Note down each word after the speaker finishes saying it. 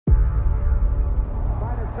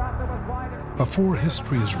Before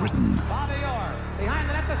history is written,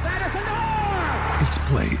 it's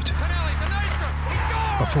played.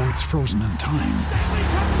 Before it's frozen in time,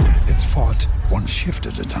 it's fought one shift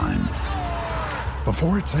at a time.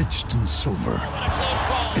 Before it's etched in silver,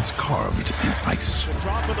 it's carved in ice.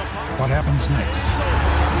 What happens next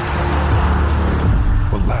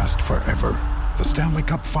will last forever. The Stanley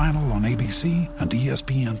Cup Final on ABC and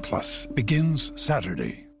ESPN Plus begins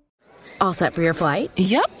Saturday. All set for your flight?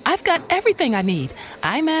 Yep, I've got everything I need.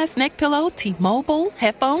 Eye mask, neck pillow, T-Mobile,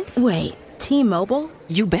 headphones. Wait, T-Mobile?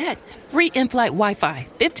 You bet. Free in-flight Wi-Fi.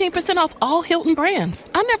 15% off all Hilton brands.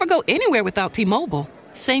 I never go anywhere without T-Mobile.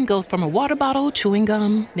 Same goes from a water bottle, chewing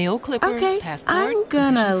gum, nail clippers, okay, passport. I'm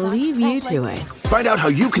gonna leave you to it. Find out how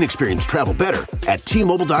you can experience travel better at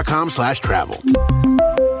T-Mobile.com/travel.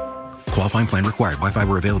 Qualifying plan required. Wi-Fi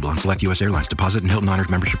were available on select U.S. airlines. Deposit and Hilton Honors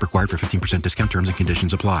membership required for 15% discount. Terms and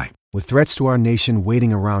conditions apply. With threats to our nation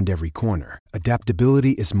waiting around every corner,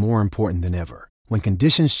 adaptability is more important than ever. When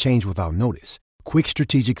conditions change without notice, quick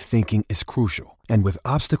strategic thinking is crucial. And with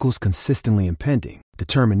obstacles consistently impending,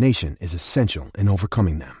 determination is essential in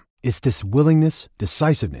overcoming them. It's this willingness,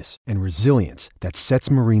 decisiveness, and resilience that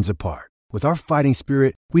sets Marines apart. With our fighting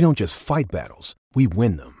spirit, we don't just fight battles, we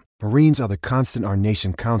win them. Marines are the constant our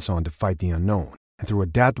nation counts on to fight the unknown. And through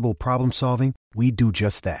adaptable problem solving, we do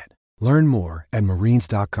just that. Learn more at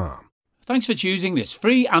marines.com. Thanks for choosing this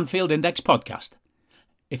free Anfield Index podcast.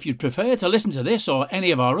 If you'd prefer to listen to this or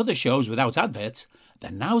any of our other shows without adverts,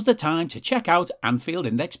 then now's the time to check out Anfield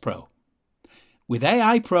Index Pro. With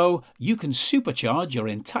AI Pro, you can supercharge your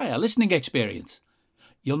entire listening experience.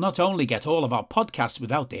 You'll not only get all of our podcasts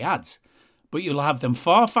without the ads, but you'll have them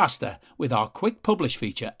far faster with our Quick Publish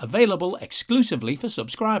feature available exclusively for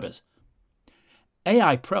subscribers.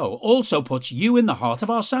 AI Pro also puts you in the heart of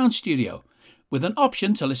our sound studio, with an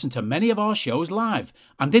option to listen to many of our shows live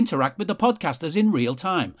and interact with the podcasters in real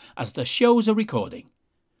time as the shows are recording.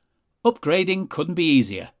 Upgrading couldn't be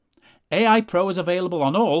easier. AI Pro is available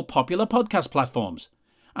on all popular podcast platforms,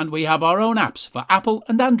 and we have our own apps for Apple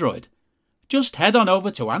and Android. Just head on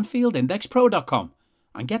over to AnfieldIndexPro.com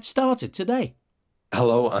and get started today.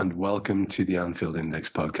 Hello and welcome to the Anfield Index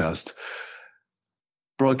podcast.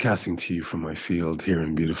 Broadcasting to you from my field here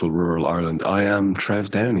in beautiful rural Ireland. I am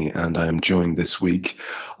Trev Downey and I am joined this week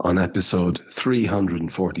on episode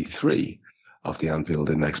 343 of the Anfield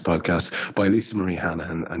Index podcast by Lisa Marie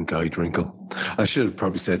Hanahan and Guy Drinkle. I should have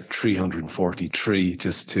probably said 343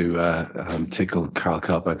 just to tickle Carl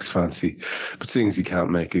Kopach's fancy, but seeing as he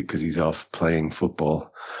can't make it because he's off playing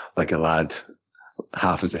football like a lad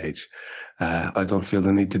half his age, I don't feel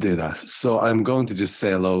the need to do that. So I'm going to just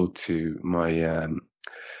say hello to my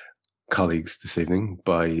colleagues this evening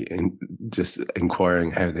by just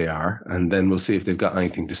inquiring how they are, and then we'll see if they've got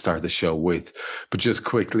anything to start the show with. But just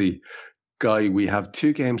quickly, Guy, we have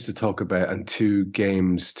 2 games to talk about and 2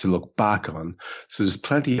 games to look back on. So there's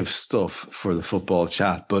plenty of stuff for the football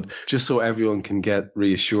chat, but just so everyone can get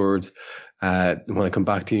reassured, when I come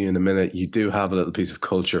back to you in a minute, you do have a little piece of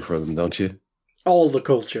culture for them, don't you? All the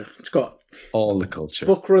culture. It's got all the culture.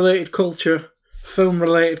 Book-related culture,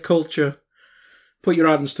 film-related culture. Put your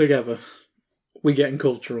hands together. We're getting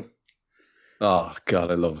cultural. Oh,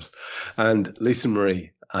 God, I love it. And Lisa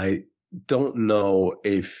Marie, I don't know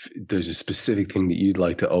if there's a specific thing that you'd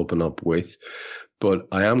like to open up with, but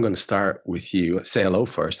I am going to start with you. Say hello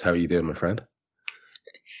first. How are you doing, my friend?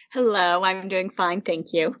 Hello, I'm doing fine,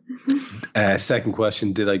 thank you. Second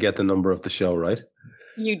question, did I get the number of the show right?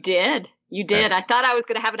 You did. You did. I thought I was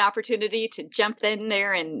going to have an opportunity to jump in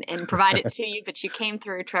there and provide it to you, but you came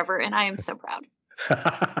through, Trevor, and I am so proud.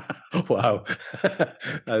 Wow.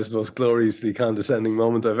 That is the most gloriously condescending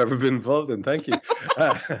moment I've ever been involved in. Thank you.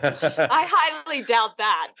 I highly doubt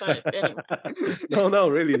that, but anyway. No,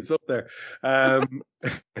 really, it's up there.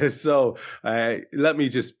 So let me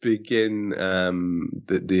just begin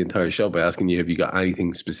the entire show by asking you, have you got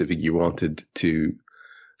anything specific you wanted to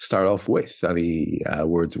start off with? Any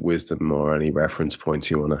words of wisdom or any reference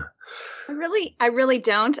points you want to? I really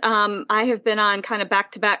don't. I have been on kind of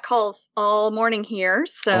back-to-back calls all morning here,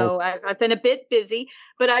 so I've been a bit busy.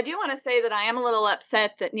 But I do want to say that I am a little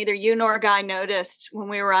upset that neither you nor Guy noticed when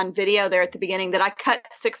we were on video there at the beginning that I cut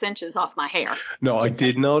 6 inches off my hair. No, I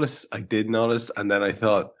did notice, and then I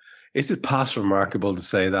thought, is it past remarkable to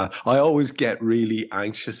say that? I always get really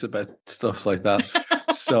anxious about stuff like that.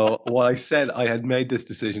 So what I said, I had made this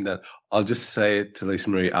decision that I'll just say it to Lisa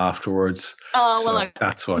Marie afterwards. Oh, well, so okay.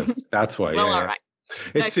 That's why. Well, yeah. all right.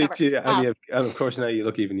 It's you, and of course now you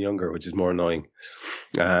look even younger, which is more annoying.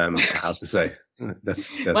 I have to say.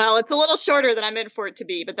 That's Well, it's a little shorter than I meant for it to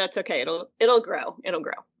be, but that's okay. It'll grow.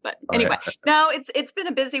 But anyway, no, it's been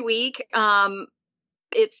a busy week.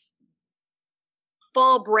 It's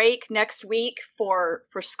fall break next week for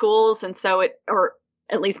schools, and so or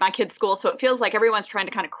at least my kids' school. So it feels like everyone's trying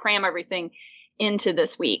to kind of cram everything into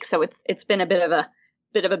this week. So it's been a bit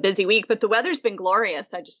of a busy week, but the weather's been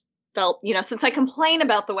glorious. I just felt, since I complain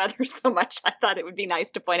about the weather so much, I thought it would be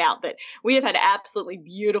nice to point out that we have had absolutely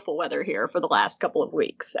beautiful weather here for the last couple of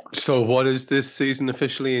weeks. So what is this season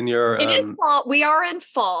officially in your? It is fall. We are in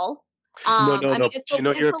fall. No. It's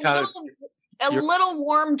a little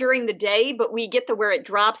warm during the day, but we get where it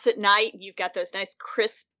drops at night. You've got those nice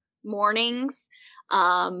crisp mornings.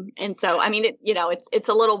 And so, it's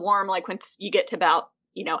a little warm, like once you get to about,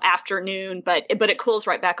 afternoon, but it cools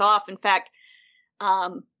right back off. In fact,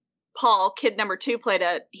 Paul, kid number 2,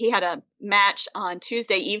 he had a match on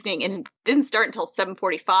Tuesday evening and it didn't start until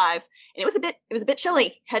 7:45. And it was a bit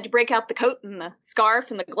chilly. Had to break out the coat and the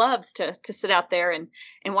scarf and the gloves to sit out there and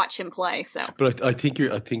watch him play. So, but I think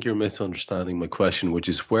you're misunderstanding my question, which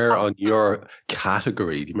is where on your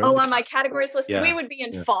category? Do you remember? On my categories list, we would be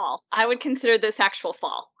in fall. I would consider this actual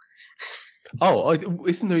fall. Oh,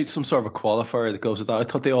 isn't there some sort of a qualifier that goes with that? I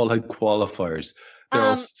thought they all had qualifiers. They're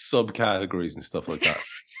all subcategories and stuff like that.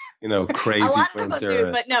 Crazy a lot winter.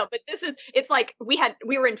 Of them do, but it's like we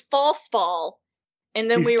were in false fall. And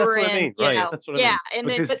then we were in, that's what I mean. And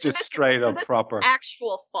but then, this is just straight up proper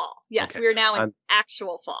actual fall. Yes, okay. We are now in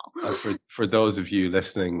actual fall. For those of you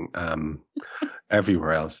listening,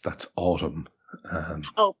 everywhere else, that's autumn.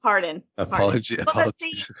 Pardon. Apologies. But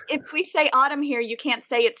see, if we say autumn here, you can't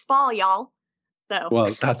say it's fall, y'all. So.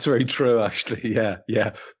 Well, that's very true, actually.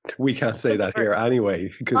 Yeah. We can't say that here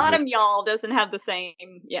anyway. Autumn, y'all, doesn't have the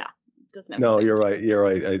same. Yeah. No, you're right.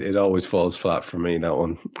 It always falls flat for me, that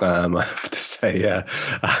one. I have to say, yeah.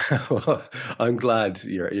 Well, I'm glad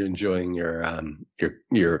you're enjoying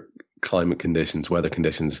your climate conditions, weather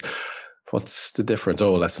conditions. What's the difference?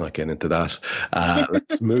 Oh, let's not get into that.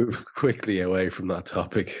 Let's move quickly away from that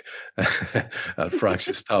topic, that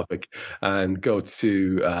fractious topic, and go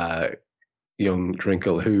to young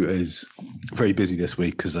Drinkle, who is very busy this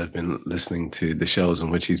week because I've been listening to the shows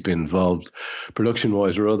in which he's been involved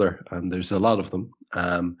production-wise or other, and there's a lot of them.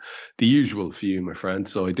 The usual for you, my friend.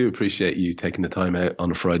 So I do appreciate you taking the time out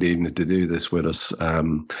on a Friday evening to do this with us.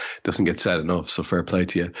 Doesn't get said enough, so fair play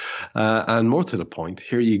to you. And more to the point,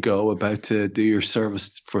 here you go, about to do your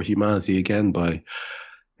service for humanity again by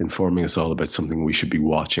informing us all about something we should be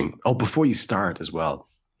watching. Oh, before you start as well,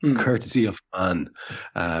 courtesy of man,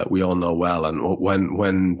 we all know well, and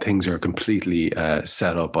when things are completely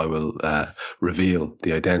set up, I will reveal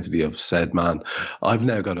the identity of said man. I've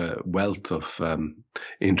now got a wealth of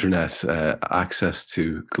internet access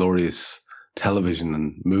to glorious television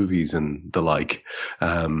and movies and the like,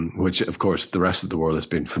 which of course the rest of the world has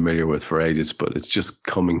been familiar with for ages, but it's just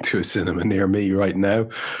coming to a cinema near me right now.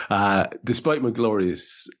 Despite my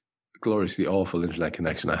gloriously awful internet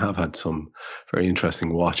connection, I have had some very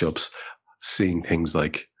interesting watch-ups, seeing things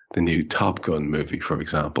like the new Top Gun movie, for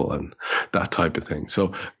example, and that type of thing.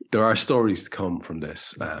 So there are stories to come from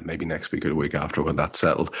this, maybe next week or the week after when that's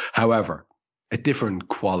settled. However, a different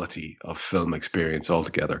quality of film experience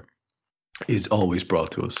altogether is always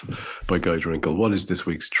brought to us by Guy Drinkle. What is this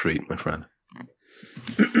week's treat, my friend?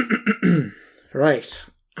 Right.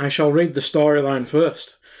 I shall read the storyline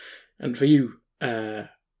first. And for you,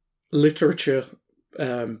 literature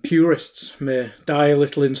purists may die a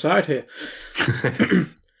little inside here.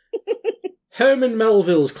 Herman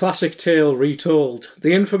Melville's classic tale retold.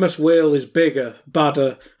 The infamous whale is bigger,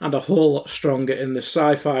 badder, and a whole lot stronger in the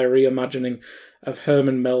sci-fi reimagining of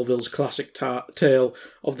Herman Melville's classic tale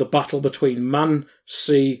of the battle between man,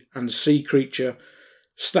 sea, and sea creature,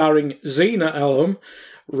 starring Xena Elam,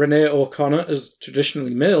 Renee O'Connor as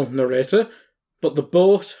traditionally male narrator, but the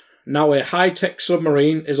boat, now a high-tech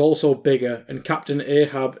submarine, is also bigger, and Captain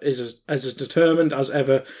Ahab is as determined as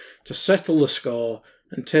ever to settle the score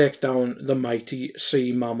and take down the mighty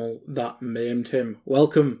sea mammal that maimed him.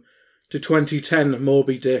 Welcome to 2010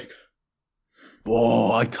 Moby Dick.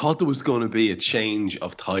 Whoa, I thought there was going to be a change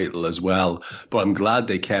of title as well, but I'm glad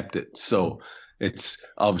they kept it. So it's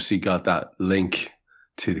obviously got that link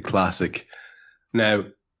to the classic. Now,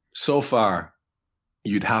 so far,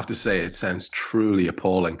 you'd have to say it sounds truly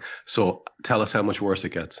appalling. So tell us how much worse it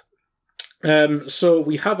gets. So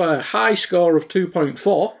we have a high score of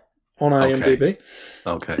 2.4 on IMDb.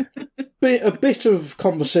 Okay. A bit of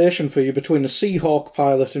conversation for you between a Seahawk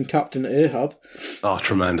pilot and Captain Ahab. Oh,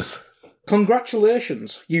 tremendous.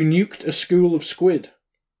 Congratulations, you nuked a school of squid,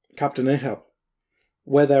 Captain Ahab.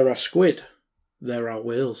 Where there are squid, there are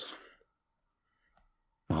whales.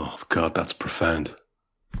 Oh, God, that's profound.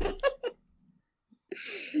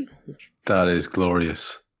 That is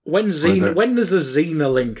glorious. When there's a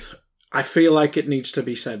Xena link, I feel like it needs to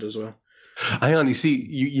be said as well. Hang on, you see,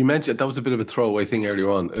 you mentioned that was a bit of a throwaway thing earlier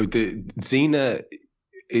on. The Xena,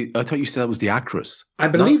 I thought you said that was the actress. I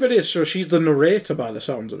believe it is, so she's the narrator by the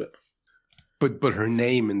sounds of it. But her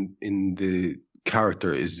name in the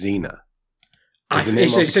character is Xena.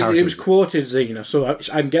 It was quoted Xena, so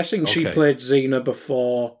I'm guessing she played Xena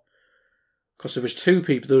before, because there was two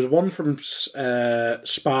people. There was one from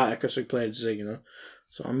Spartacus who played Xena,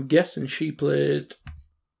 so I'm guessing she played...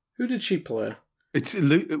 Who did she play?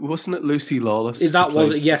 Wasn't it Lucy Lawless?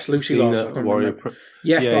 Yes, Lucy Lawless. Warrior.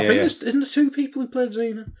 Yes, but I think isn't there two people who played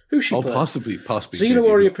Xena? Who she played? Possibly. Xena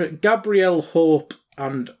Warrior, Gabrielle Hope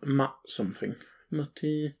and Matt something. No,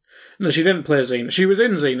 she didn't play Xena. She was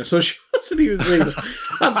in Xena, so she wasn't even Xena.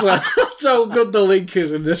 That's how good the link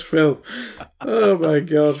is in this film. Oh my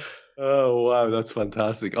God. Oh wow, that's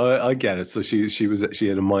fantastic! I get it. So she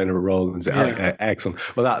had a minor role in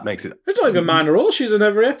excellent. Well, that makes it. It's not even a minor role. She's in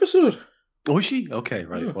every episode. Oh, is she? Okay,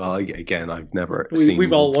 right. Yeah. Well, again, I've never seen.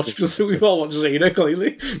 We've all watched Xena,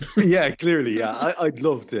 clearly. Yeah, clearly. Yeah, I'd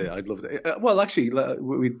loved it. Well, actually,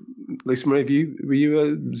 Lisa Marie, were you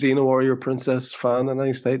a Xena Warrior Princess fan at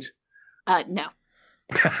any stage? No.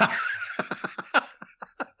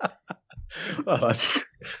 Oh,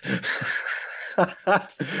 that's.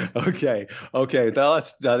 Okay.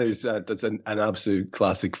 That's an absolute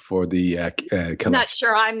classic for the. I'm not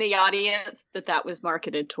sure I'm the audience that was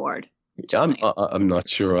marketed toward. I'm not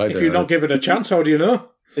sure either. If you're not given a chance, how do you know?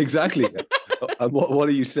 Exactly. What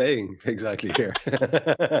are you saying exactly here?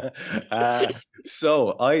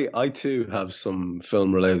 So I too have some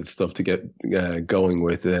film related stuff to get going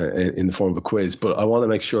with in the form of a quiz, but I want to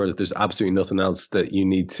make sure that there's absolutely nothing else that you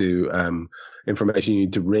need to information you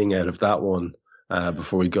need to wring out of that one.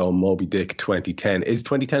 Before we go, Moby Dick 2010. Is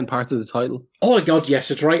 2010 part of the title? Oh my God,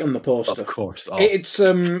 yes, it's right on the poster. Of course. Oh. It's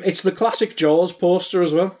the classic Jaws poster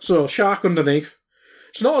as well. So shark underneath.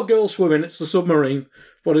 It's not a girl swimming, it's the submarine,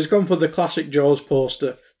 but it's gone for the classic Jaws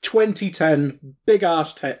poster. 2010, big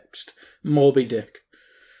ass text, Moby Dick.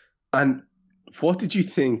 And what did you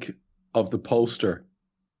think of the poster,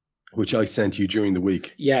 which I sent you during the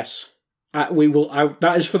week? Yes, that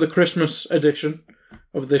is for the Christmas edition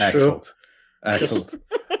of this show. Excellent.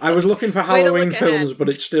 I was looking for Halloween films, but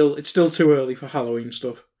it's still too early for Halloween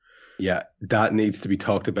stuff. Yeah, that needs to be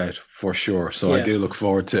talked about for sure. So yes. I do look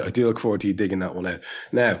forward to you digging that one out.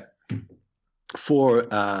 Now, for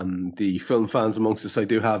the film fans amongst us, I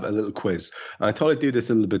do have a little quiz. I thought I'd do this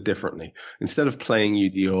a little bit differently. Instead of playing you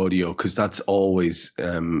the audio, because that's always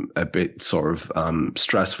a bit sort of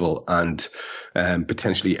stressful and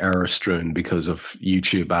potentially error-strewn because of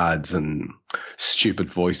YouTube ads and stupid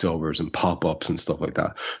voiceovers and pop-ups and stuff like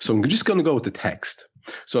that. So I'm just going to go with the text.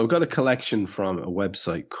 So I've got a collection from a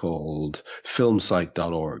website called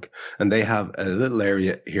filmsite.org, and they have a little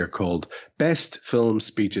area here called Best Film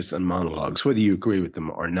Speeches and Monologues, whether you agree with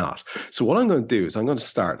them or not. So what I'm going to do is I'm going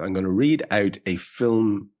to read out a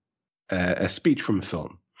speech from a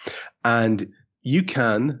film, and you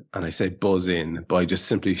can, and I say buzz in by just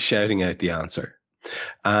simply shouting out the answer.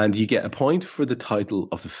 And you get a point for the title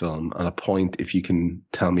of the film and a point if you can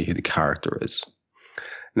tell me who the character is.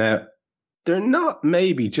 Now, they're not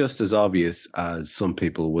maybe just as obvious as some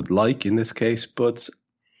people would like in this case, but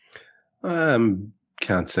can't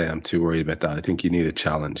say I'm too worried about that. I think you need a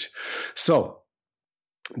challenge. So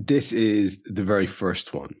this is the very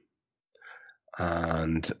first one.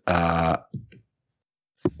 And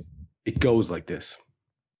it goes like this.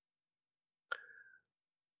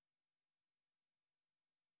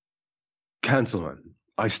 Councilman,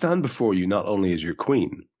 I stand before you not only as your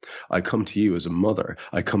queen. I come to you as a mother.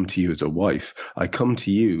 I come to you as a wife. I come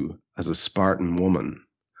to you as a Spartan woman.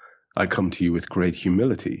 I come to you with great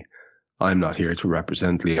humility. I am not here to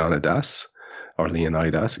represent Leonidas,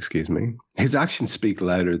 excuse me. His actions speak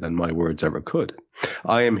louder than my words ever could.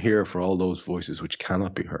 I am here for all those voices which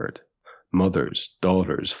cannot be heard. Mothers,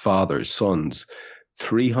 daughters, fathers, sons,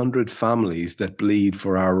 300 families that bleed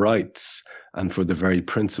for our rights and for the very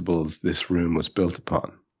principles this room was built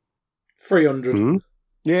upon. 300. Hmm?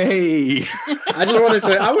 Yay! I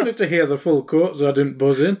wanted to hear the full quote, so I didn't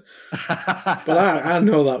buzz in. But I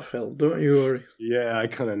know that film. Don't you worry. Yeah, I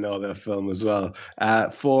kind of know that film as well.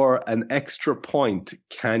 For an extra point,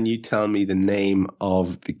 can you tell me the name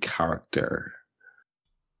of the character?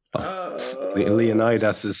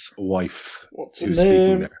 Leonidas' wife. What's her name?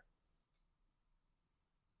 Speaking there.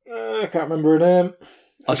 I can't remember her name.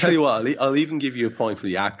 I'll tell you what, I'll even give you a point for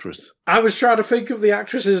the actress. I was trying to think of the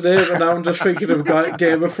actress's name, and now I'm just thinking of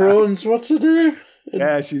Game of Thrones. What's her name?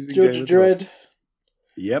 Yeah, she's in Judge Game of Dredd. Thrones.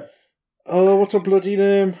 Yep. Oh, what's her bloody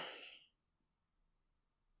name?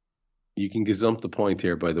 You can gazump the point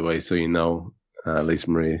here, by the way, so you know,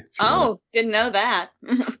 Lisa Marie. Didn't know that.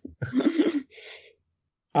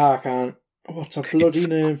 I can't. What's her bloody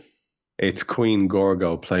name? It's Queen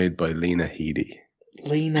Gorgo, played by Lena Headey.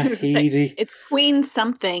 Lena Headey. It's Queen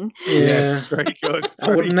something. Yeah. Yes, very good. I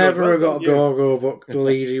would Very never good. have Well got done, you. Gorgo, but the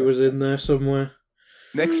lady was in there somewhere.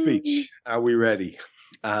 Next speech. Are we ready?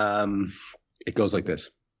 It goes like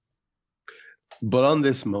this. But on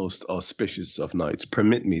this most auspicious of nights,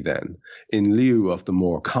 permit me then, in lieu of the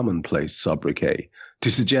more commonplace sobriquet, to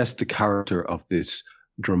suggest the character of this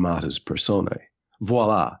dramatis personae.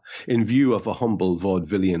 Voila, in view of a humble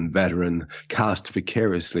vaudevillian veteran cast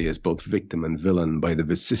vicariously as both victim and villain by the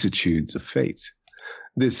vicissitudes of fate.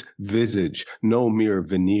 This visage, no mere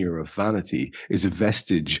veneer of vanity, is a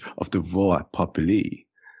vestige of the voix populi,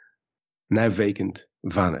 now vacant,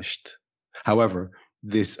 vanished. However,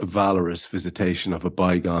 this valorous visitation of a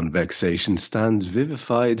bygone vexation stands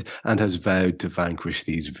vivified and has vowed to vanquish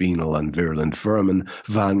these venal and virulent vermin,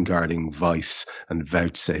 vanguarding vice and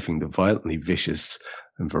vouchsafing the violently vicious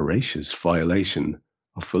and voracious violation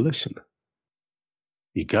of volition.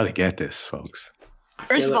 You gotta get this, folks.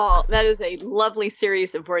 First of all, that is a lovely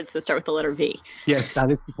series of words that start with the letter V. Yes, that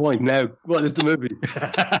is the point. Now, what is the movie?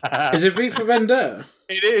 Is it V for Vendetta?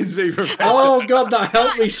 It is V for Vendetta. Oh God, that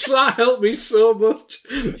helped me so much.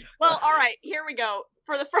 Well, all right, here we go.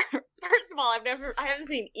 For the first of all, I haven't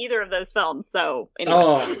seen either of those films, so anyway.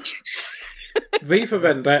 Oh. V for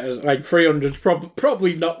Vendetta, like 300's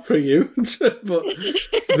probably not for you, but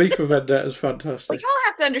V for Vendetta is fantastic. But y'all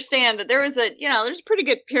have to understand that there's a pretty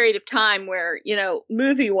good period of time where,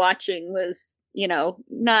 movie watching was,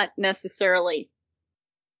 not necessarily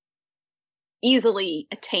easily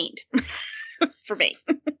attained for me.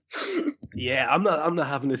 Yeah, I'm not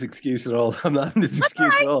having this excuse at all. I'm not having this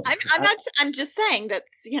excuse at all. I'm just saying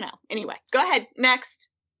that's, anyway. Go ahead, next.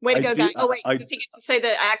 Way to go, guys. Oh, wait, does he get to say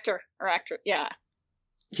the actor or actress? Yeah.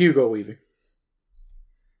 Hugo Weaving.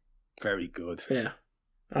 Very good. Yeah.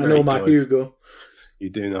 I know my Hugo. You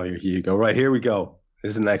do know your Hugo. Right, here we go.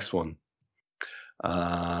 This is the next one.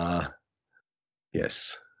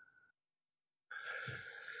 Yes.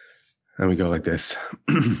 And we go like this.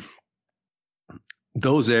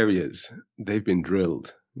 Those areas, they've been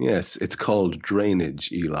drilled. Yes, it's called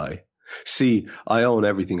drainage, Eli. See, I own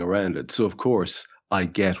everything around it, so of course I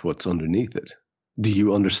get what's underneath it. Do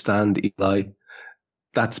you understand, Eli?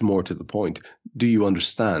 That's more to the point. Do you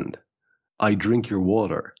understand? I drink your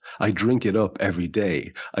water. I drink it up every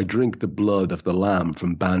day. I drink the blood of the lamb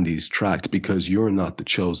from Bandy's tract because you're not the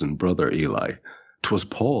chosen brother, Eli. 'Twas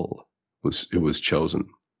Paul who was chosen.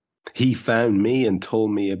 He found me and told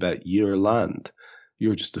me about your land.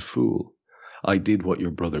 You're just a fool. I did what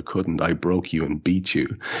your brother couldn't. I broke you and beat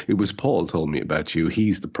you. It was Paul told me about you.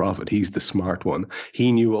 He's the prophet. He's the smart one.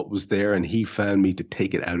 He knew what was there and he found me to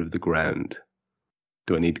take it out of the ground.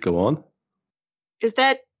 Do I need to go on? Is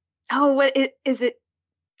that, what is it?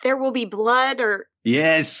 There Will Be Blood or?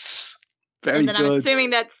 Yes. Very good. And then I'm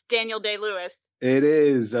assuming that's Daniel Day-Lewis. It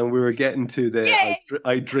is. And we were getting to the,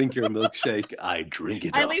 I drink your milkshake. I drink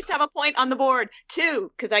it I up. at least have a point on the board.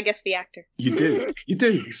 2, because I guess the actor. You do. You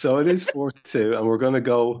do. So it is 4-2. And we're going to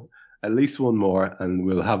go at least one more and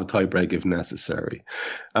we'll have a tie break if necessary.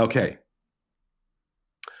 Okay.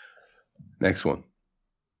 Next one.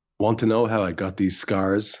 Want to know how I got these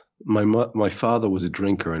scars? My father was a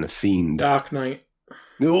drinker and a fiend. Dark Knight.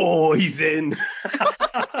 Oh, he's in.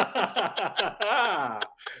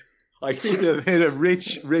 I seem to have hit a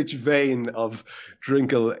rich vein of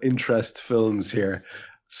Drinkle interest films here.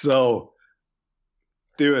 So,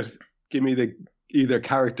 do it. Give me either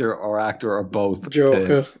character or actor or both.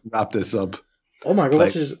 Joker. To wrap this up. Oh my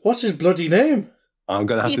God, what's his bloody name? I'm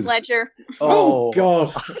gonna have Heath to. Ledger. Oh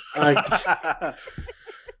God.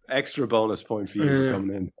 Extra bonus point for you for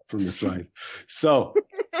coming in from the side. So.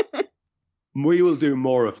 We will do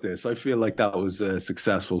more of this. I feel like that was a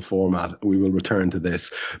successful format. We will return to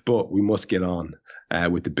this, but we must get on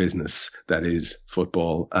with the business that is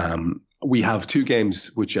football. We have 2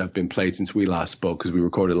 games which have been played since we last spoke because we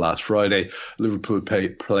recorded last Friday. Liverpool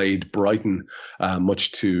played Brighton,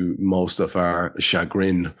 much to most of our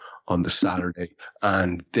chagrin on the Saturday.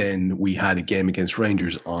 And then we had a game against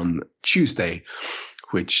Rangers on Tuesday,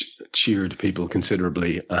 which cheered people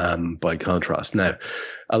considerably by contrast. Now,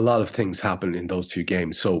 a lot of things happen in those 2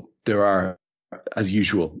 games. So there are, as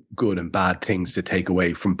usual, good and bad things to take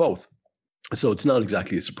away from both. So it's not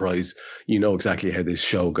exactly a surprise. You know exactly how this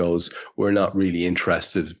show goes. We're not really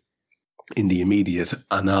interested in the immediate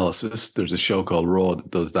analysis. There's a show called Raw that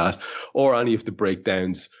does that, or any of the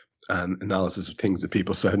breakdowns and analysis of things that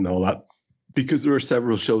people said and all that, because there are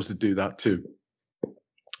several shows that do that too.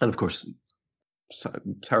 And of course, it's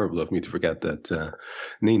terrible of me to forget that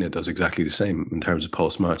Nina does exactly the same in terms of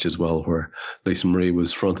post-match as well, where Lisa Marie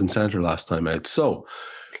was front and center last time out. So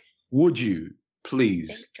would you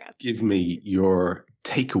please give me your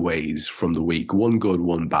takeaways from the week? One good,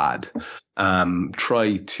 one bad.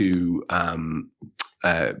 Try to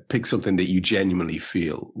pick something that you genuinely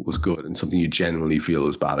feel was good and something you genuinely feel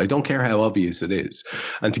was bad. I don't care how obvious it is.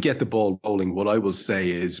 And to get the ball rolling, what I will say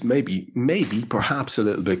is maybe perhaps a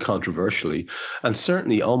little bit controversially, and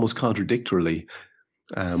certainly almost contradictorily,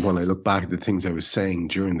 when I look back at the things I was saying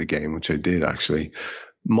during the game, which I did actually,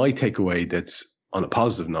 my takeaway that's on a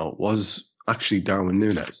positive note was actually Darwin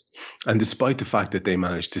Núñez. And despite the fact that they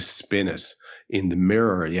managed to spin it in the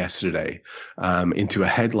Mirror yesterday into a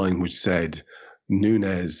headline which said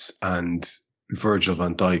Núñez and Virgil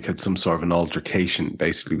van Dijk had some sort of an altercation,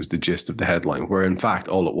 basically was the gist of the headline, where in fact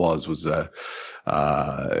all it was a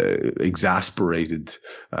exasperated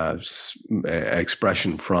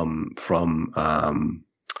expression from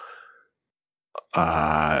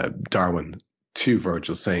Darwin to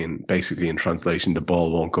Virgil, saying basically in translation, the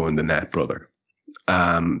ball won't go in the net, brother.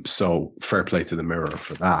 So fair play to the Mirror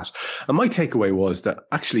for that. And my takeaway was that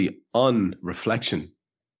actually on reflection,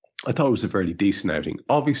 I thought it was a fairly decent outing.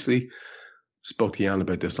 Obviously, spoke to Jan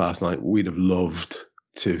about this last night. We'd have loved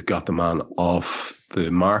to have got the man off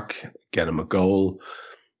the mark, get him a goal.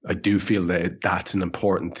 I do feel that that's an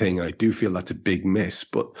important thing, and I do feel that's a big miss.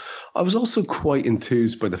 But I was also quite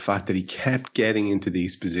enthused by the fact that he kept getting into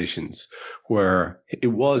these positions where it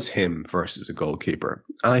was him versus a goalkeeper.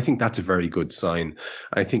 And I think that's a very good sign.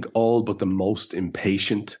 I think all but the most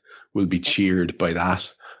impatient will be cheered by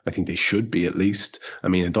that. I think they should be, at least. I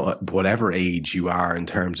mean, whatever age you are in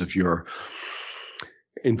terms of your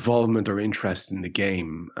involvement or interest in the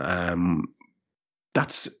game,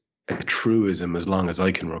 that's a truism as long as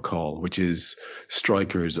I can recall, which is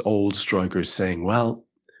old strikers saying, well,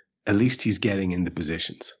 at least he's getting in the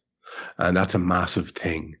positions. And that's a massive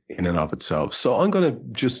thing in and of itself. So I'm going to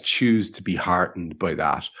just choose to be heartened by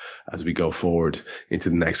that as we go forward into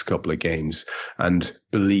the next couple of games, and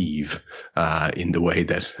believe in the way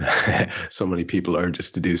that so many people urge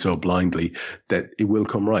us to do so blindly, that it will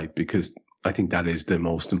come right, because I think that is the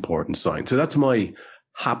most important sign. So that's my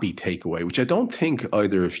happy takeaway, which I don't think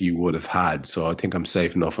either of you would have had. So I think I'm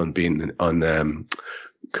safe enough on being on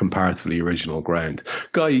comparatively original ground.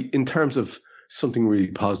 Guy, in terms of something really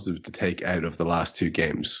positive to take out of the last two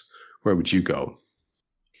games, where would you go?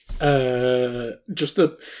 I was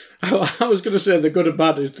going to say the good and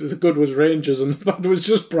bad. The good was Rangers and the bad was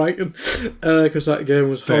just Brighton, because that game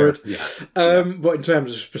was horrid. Yeah. But in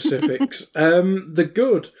terms of specifics, the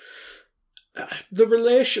good, the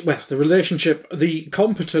relationship, the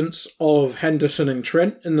competence of Henderson and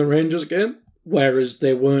Trent in the Rangers game, whereas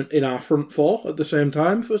they weren't in our front four at the same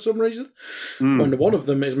time for some reason. When one of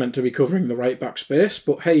them is meant to be covering the right back space,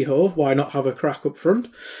 but hey ho, why not have a crack up front?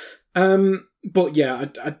 But yeah,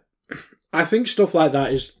 I think stuff like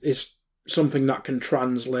that is something that can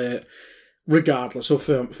translate regardless of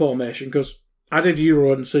formation, because I did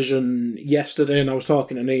Euro Incision yesterday and I was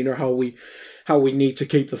talking to Nina how we need to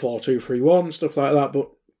keep the 4-2-3-1, stuff like that,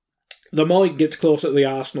 but the more it gets closer to the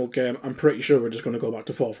Arsenal game, I'm pretty sure we're just going to go back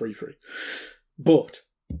to 4-3-3. But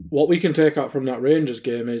what we can take out from that Rangers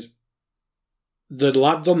game is the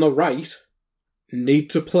lads on the right need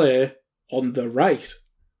to play on the right.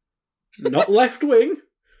 Not left wing,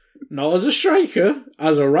 not as a striker,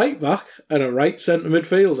 as a right back and a right centre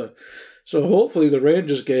midfielder. So hopefully the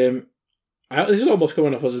Rangers game, this is almost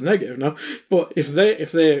coming off as a negative now, but if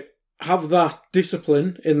they have that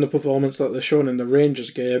discipline in the performance that they're shown in the Rangers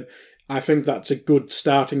game, I think that's a good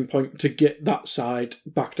starting point to get that side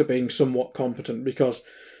back to being somewhat competent, because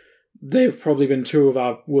they've probably been two of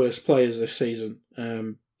our worst players this season.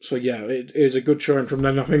 So yeah, it is a good showing from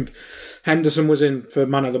them. I think Henderson was in for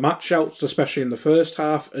man of the match shouts, especially in the first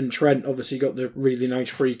half, and Trent obviously got the really nice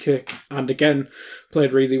free kick and again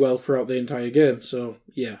played really well throughout the entire game. So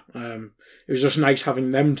yeah, it was just nice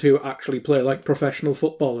having them two actually play like professional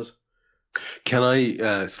footballers. Can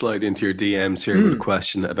I slide into your DMs here with a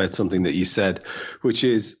question about something that you said, which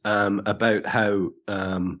is about how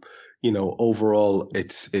overall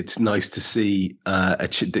it's nice to see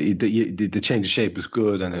the change of shape was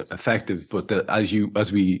good and effective, but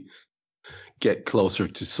as we get closer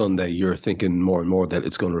to Sunday, you're thinking more and more that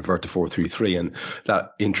it's going to revert to 4-3-3, and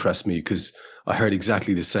that interests me because I heard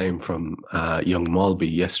exactly the same from young Malby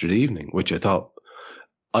yesterday evening, which I thought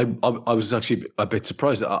I was actually a bit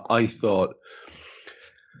surprised. I thought,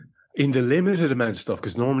 in the limited amount of stuff,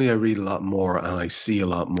 because normally I read a lot more and I see a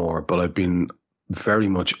lot more, but I've been very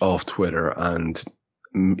much off Twitter and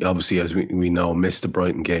obviously, as we know, missed the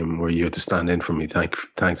Brighton game where you had to stand in for me.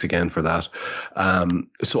 Thanks again for that.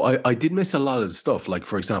 So I did miss a lot of the stuff, like,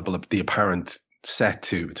 for example, the apparent set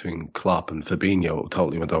to between Klopp and Fabinho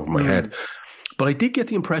totally went over my head. But I did get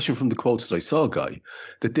the impression from the quotes that I saw, Guy,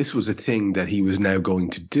 that this was a thing that he was now going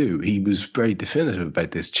to do. He was very definitive about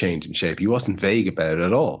this change in shape. He wasn't vague about it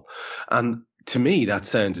at all. And to me, that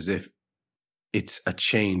sounds as if it's a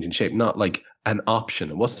change in shape, not like an option.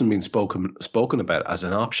 It wasn't being spoken about as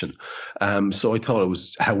an option. So I thought it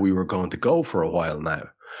was how we were going to go for a while now.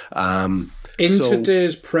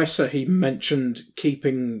 Today's presser, he mentioned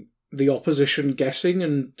keeping the opposition guessing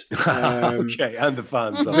and okay, and the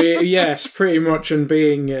fans. Yes, pretty much, and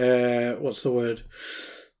being what's the word?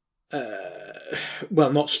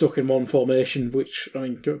 Well, not stuck in one formation. Which, I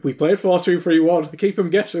mean, we played 4-2-3-1. Keep them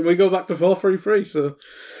guessing. We go back to 4-3-3. So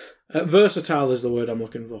versatile is the word I'm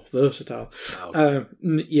looking for. Versatile. Okay.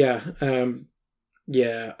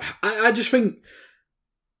 Yeah. I just think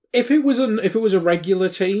if it was a regular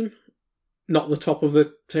team, not the top of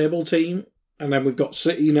the table team. And then we've got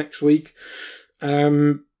City next week.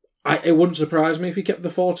 It wouldn't surprise me if he kept the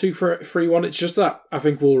 4-2-3-1. It's just that I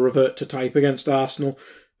think we'll revert to type against Arsenal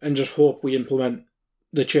and just hope we implement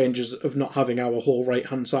the changes of not having our whole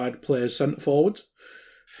right-hand side players centre forward.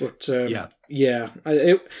 But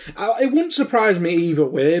it wouldn't surprise me either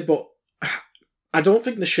way, but I don't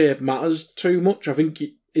think the shape matters too much. I think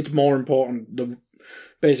it's more important,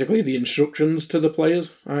 basically the instructions to the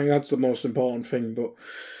players. I think that's the most important thing, but...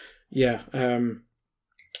 Yeah,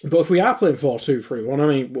 but if we are playing 4-2-3-1, I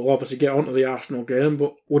mean, we'll obviously get onto the Arsenal game,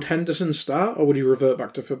 but would Henderson start, or would he revert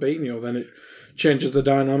back to Fabinho? Then it changes the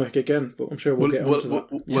dynamic again, but I'm sure we'll get onto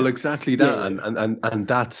that. Well, exactly that, yeah. And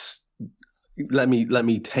that's... Let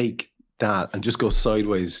me take that and just go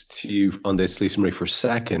sideways to you on this, Lisa Marie, for a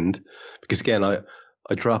second, because again, I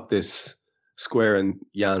dropped this square in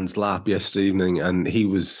Jan's lap yesterday evening, and he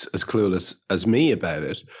was as clueless as me about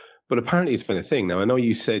it. But apparently it's been a thing. Now, I know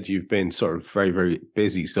you said you've been sort of very, very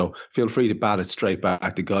busy, so feel free to bat it straight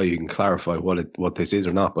back to Guy. You can clarify what this is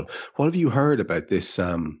or not. But what have you heard about this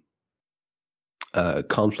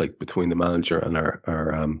conflict between the manager and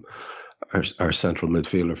our central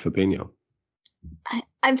midfielder, Fabinho?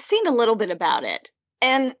 I've seen a little bit about it.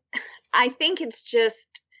 And I think it's just,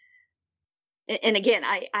 and again,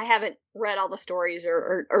 I haven't read all the stories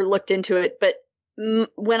or looked into it, but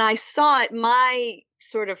when I saw it, my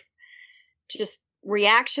sort of just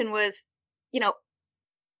reaction was, of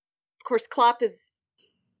course, Klopp is,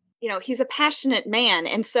 he's a passionate man.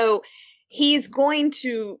 And so he's going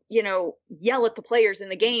to, yell at the players in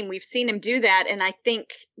the game. We've seen him do that. And I think,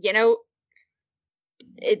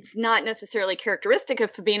 it's not necessarily characteristic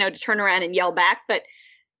of Fabinho to turn around and yell back, but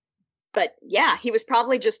yeah, he was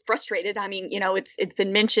probably just frustrated. I mean, it's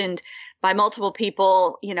been mentioned by multiple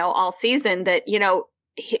people, all season that,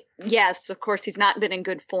 yes, of course, he's not been in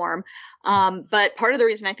good form. But part of the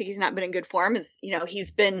reason I think he's not been in good form is,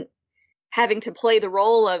 he's been having to play the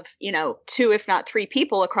role of, 2, if not 3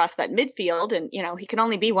 people across that midfield. And, he can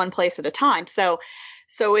only be one place at a time. So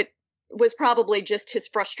it was probably just his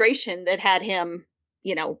frustration that had him,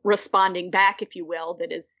 responding back, if you will,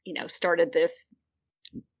 that has, started this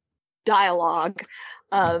dialogue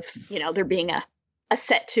of, there being a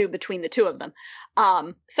set to between the two of them.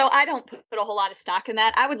 So I don't put a whole lot of stock in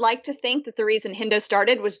that. I would like to think that the reason Hendo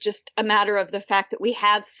started was just a matter of the fact that we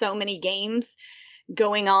have so many games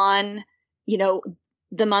going on,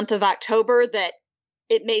 the month of October, that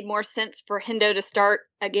it made more sense for Hendo to start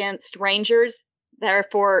against Rangers.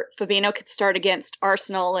 Therefore, Fabinho could start against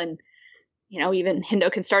Arsenal, and even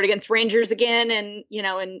Hendo can start against Rangers again, and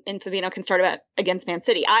and Fabinho can start against Man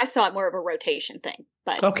City. I saw it more of a rotation thing.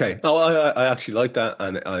 But okay, I actually like that,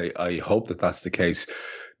 and I hope that that's the case.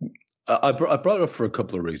 I brought it up for a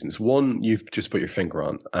couple of reasons. One, you've just put your finger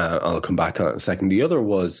on. I'll come back to that in a second. The other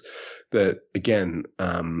was that, again,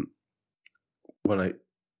 when I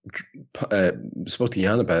spoke to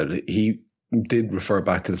Jan about it, he did refer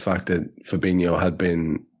back to the fact that Fabinho had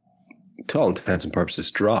been, to all intents and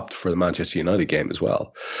purposes, dropped for the Manchester United game as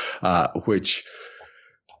well, which,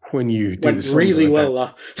 when you do the really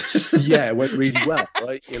well, yeah, it went really well,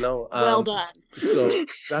 right? Well done. So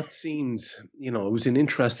that seems, it was an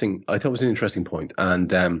interesting. I thought it was an interesting point,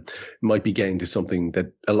 and might be getting to something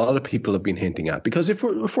that a lot of people have been hinting at. Because if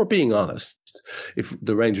we're being honest, if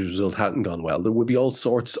the Rangers result hadn't gone well, there would be all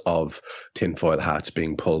sorts of tinfoil hats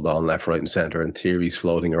being pulled on left, right, and centre, and theories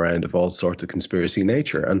floating around of all sorts of conspiracy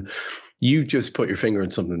nature. And you just put your finger on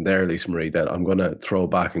something there, Lisa Marie, that I'm going to throw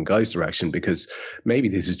back in Guy's direction, because maybe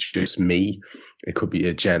this is just me. It could be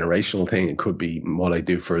a generational thing. It could be what I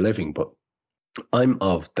do for a living, but I'm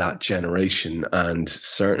of that generation, and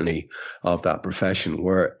certainly of that profession,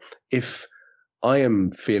 where if I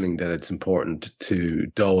am feeling that it's important to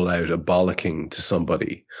dole out a bollocking to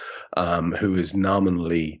somebody who is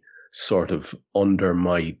nominally sort of under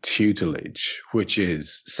my tutelage, which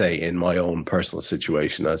is, say, in my own personal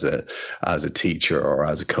situation as a teacher or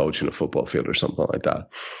as a coach in a football field or something like that.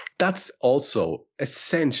 That's also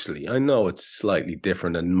essentially, I know it's slightly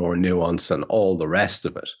different and more nuanced than all the rest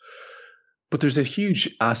of it, but there's a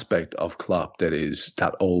huge aspect of Klopp that is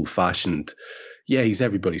that old-fashioned, yeah, he's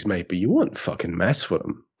everybody's mate, but you won't fucking mess with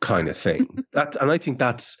him kind of thing. And I think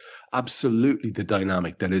that's absolutely the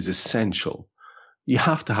dynamic that is essential. You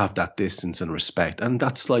have to have that distance and respect, and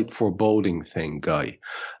that slight foreboding thing, Guy.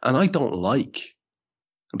 And I don't like,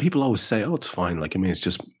 and people always say, oh, it's fine. Like, I mean, it's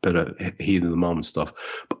just a bit of heat of the moment stuff.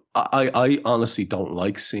 But I honestly don't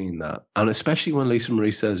like seeing that. And especially when Lisa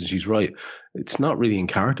Marie says, and she's right, it's not really in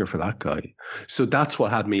character for that guy. So that's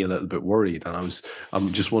what had me a little bit worried. And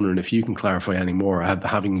I'm just wondering if you can clarify any more.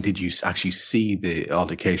 Did you actually see the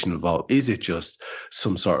altercation involved? Is it just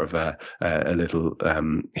some sort of a little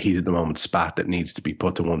heat of the moment spat that needs to be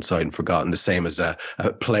put to one side and forgotten, the same as a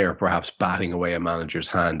player perhaps batting away a manager's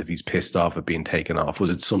hand if he's pissed off at being taken off? Was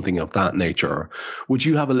it something of that nature? Or would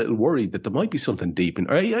you have a little worry that there might be something deep in,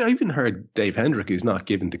 I even heard Dave Hendrick, who's not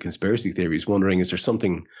given to conspiracy theories, wondering, is there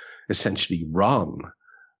something essentially wrong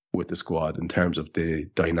with the squad in terms of the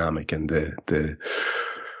dynamic and the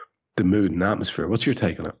mood and atmosphere? What's your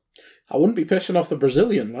take on it? I wouldn't be pissing off the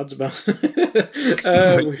Brazilian lads about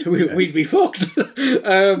we'd be fucked.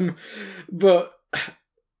 But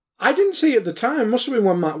I didn't see it at the time. It must have been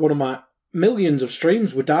when one of my millions of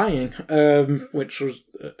streams were dying, which was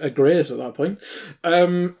a grace at that point.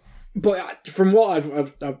 But from what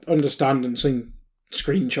I've understand and seen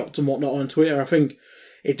screenshots and whatnot on Twitter, I think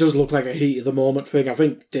it does look like a heat of the moment thing. I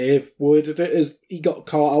think Dave worded it as he got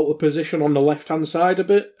caught out of position on the left-hand side a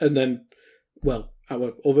bit, and then, well,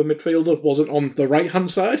 our other midfielder wasn't on the right-hand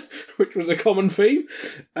side, which was a common theme,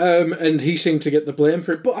 and he seemed to get the blame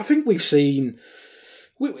for it. But I think we've seen,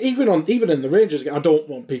 even in the Rangers, I don't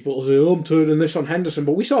want people to say, oh, I'm turning this on Henderson,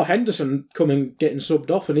 but we saw Henderson getting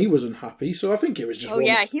subbed off, and he was unhappy. So I think it was just.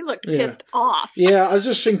 Yeah, he looked pissed off. Yeah, I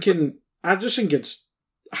just think it's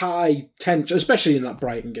high tension, especially in that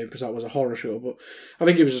Brighton game, because that was a horror show. But I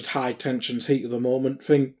think it was just high tensions, heat of the moment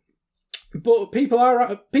thing. But people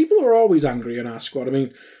are always angry in our squad. I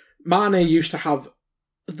mean, Mane used to have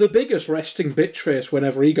the biggest resting bitch face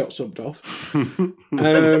whenever he got subbed off.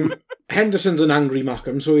 Henderson's an angry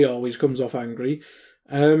Mackham, so he always comes off angry.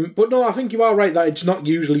 But no, I think you are right that it's not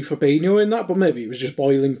usually Fabinho in that, but maybe it was just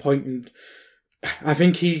boiling point, and I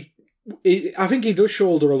think he does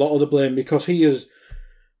shoulder a lot of the blame, because he is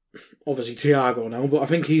obviously Thiago now, but I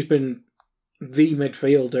think he's been the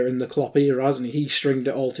midfielder in the Klopp era, hasn't he? He stringed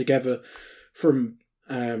it all together from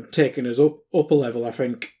taking us up a level, I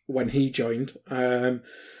think, when he joined.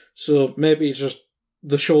 So maybe it's just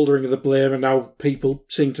the shouldering of the blame, and now people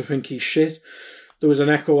seem to think he's shit. There was an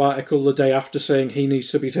Echo article the day after saying he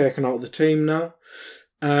needs to be taken out of the team now.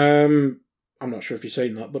 I'm not sure if you've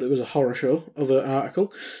seen that, but it was a horror show of an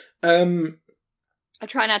article. I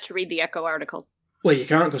try not to read the Echo articles. Well, you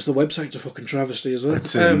can't, because the website's a fucking travesty as well.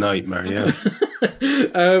 It's a nightmare, yeah.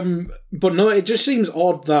 But no, it just seems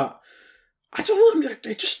odd that, I don't know,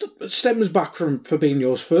 it just stems back from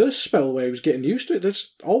Fabinho's first spell where he was getting used to it.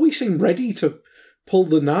 It's always seemed ready to pull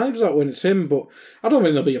the knives out when it's him, but I don't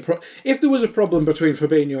think there'll be a problem. If there was a problem between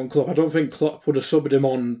Fabinho and Klopp, I don't think Klopp would have subbed him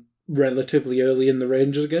on relatively early in the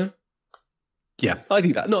Rangers game. Yeah, I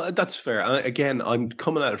think that's fair. And again, I'm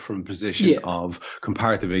coming at it from a position of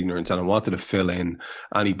comparative ignorance, and I wanted to fill in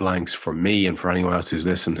any blanks for me and for anyone else who's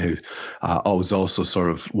listened who I was also sort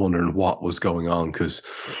of wondering what was going on, because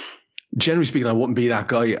generally speaking, I wouldn't be that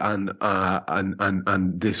guy,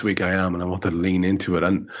 and this week I am, and I wanted to lean into it.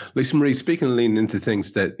 And Lisa Marie, speaking of leaning into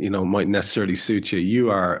things that might necessarily suit you, you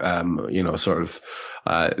are sort of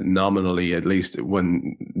nominally, at least,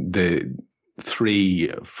 when the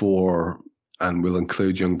 3, 4. And we'll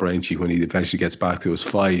include young Braintree when he eventually gets back to us,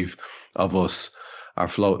 5 of us are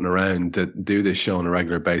floating around that do this show on a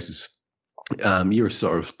regular basis. You're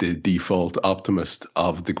sort of the default optimist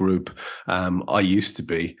of the group. I used to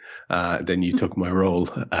be. Then you took my role.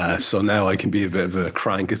 So now I can be a bit of a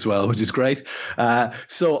crank as well, which is great.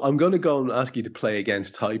 So I'm going to go and ask you to play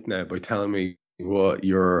against type now by telling me what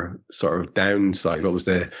your sort of downside, what was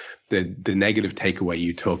the negative takeaway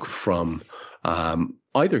you took from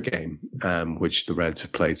either game, which the Reds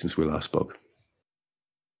have played since we last spoke?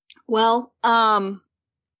 Well,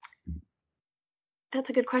 that's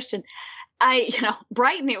a good question.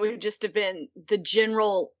 Brighton, it would just have been the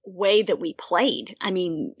general way that we played. I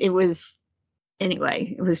mean, it was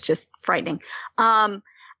just frightening.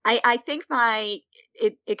 I think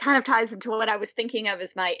it kind of ties into what I was thinking of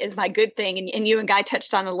as my good thing, and you and Guy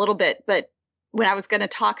touched on a little bit, but when I was going to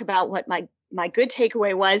talk about what my good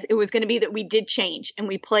takeaway was, it was going to be that we did change and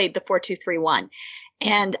we played the 4-2-3-1.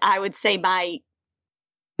 And I would say my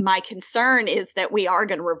concern is that we are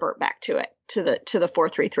going to revert back to the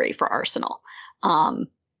 4-3-3 for Arsenal.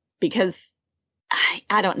 Because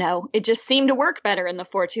I don't know, it just seemed to work better in the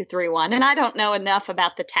 4-2-3-1. And I don't know enough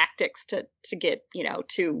about the tactics to get,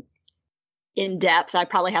 too in depth. I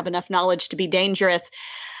probably have enough knowledge to be dangerous.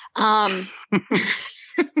 But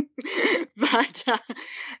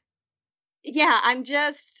yeah,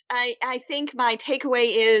 I think my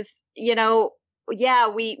takeaway is,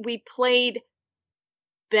 we played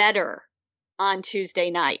better on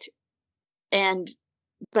Tuesday night.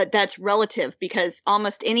 But that's relative because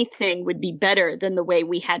almost anything would be better than the way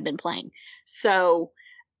we had been playing. So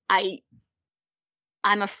I'm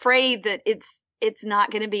afraid that it's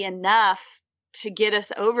not going to be enough to get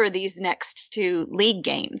us over these next two league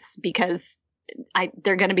games because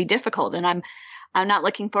they're going to be difficult, and I'm not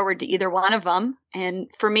looking forward to either one of them. And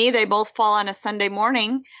for me, they both fall on a Sunday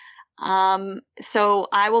morning. So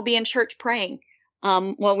I will be in church praying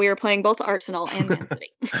while we are playing both Arsenal and Man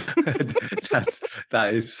City.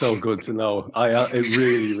 That is so good to know. It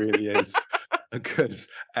really, really is. Because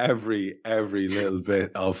every little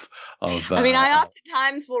bit of I I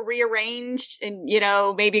oftentimes will rearrange and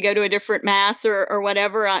maybe go to a different mass or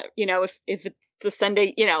whatever. If it's a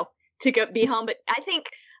Sunday, to be home. But I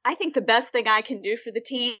think the best thing I can do for the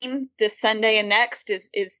team this Sunday and next is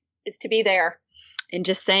to be there and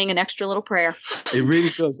just saying an extra little prayer. It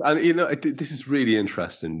really does. And, this is really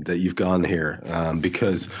interesting that you've gone here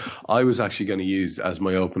because I was actually going to use as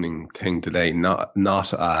my opening thing today, not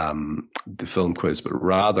the film quiz, but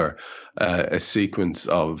rather a sequence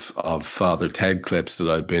of Father Ted clips that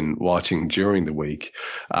I've been watching during the week,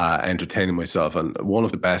 entertaining myself. And one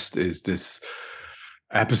of the best is this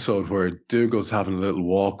episode where Dougal's having a little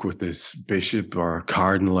walk with this bishop or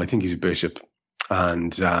cardinal. I think he's a bishop.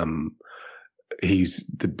 And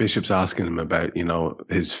the bishop's asking him about,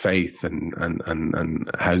 his faith and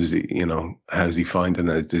how's he finding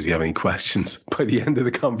it? Does he have any questions? By the end of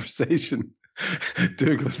the conversation,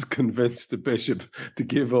 Douglas convinced the bishop to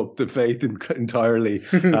give up the faith entirely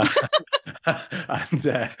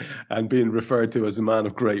and being referred to as a man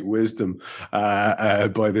of great wisdom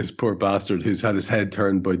by this poor bastard who's had his head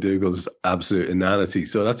turned by Dougal's absolute inanity.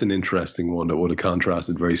 So that's an interesting one that would have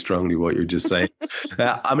contrasted very strongly what you're just saying.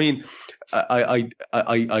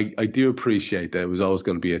 I do appreciate that it was always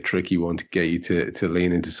going to be a tricky one to get you to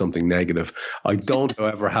lean into something negative. I don't,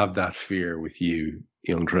 however, have that fear with you,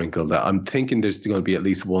 young Drinkle, that I'm thinking there's going to be at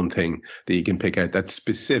least one thing that you can pick out that's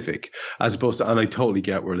specific, as opposed to, and I totally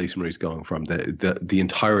get where Lisa Marie's going from, the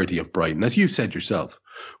entirety of Brighton, as you said yourself,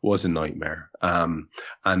 was a nightmare. And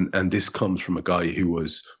this comes from a guy who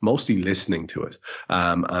was mostly listening to it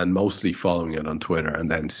and mostly following it on Twitter and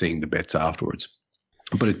then seeing the bits afterwards.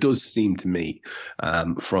 But it does seem to me,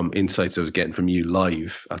 from insights I was getting from you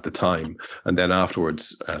live at the time, and then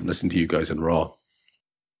afterwards, listening to you guys on Raw,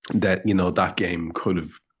 that, that game could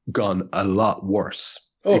have gone a lot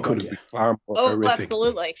worse. It could have been far more horrific.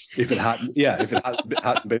 Absolutely. If it hadn't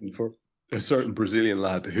been for a certain Brazilian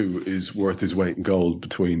lad who is worth his weight in gold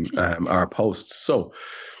between our posts. So,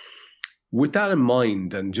 with that in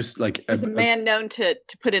mind, and just like he's a man known to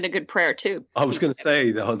put in a good prayer too. I was going to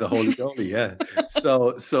say the Holy Goalie, yeah.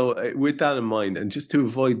 So with that in mind, and just to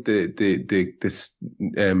avoid this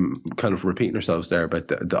kind of repeating ourselves there about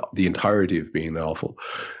the entirety of being awful,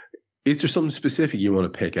 is there something specific you want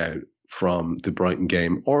to pick out from the Brighton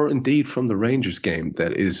game, or indeed from the Rangers game,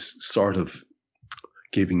 that is sort of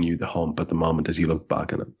giving you the hump at the moment as you look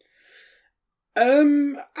back on it?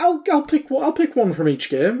 I'll pick one from each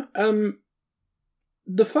game.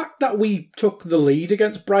 The fact that we took the lead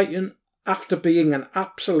against Brighton after being an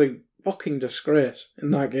absolute fucking disgrace in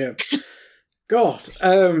that game. God,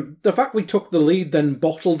 the fact we took the lead, then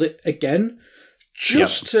bottled it again,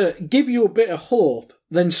 just to give you a bit of hope,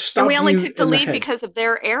 then stab you in the head. And we only took the lead because of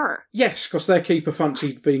their error. Yes, because their keeper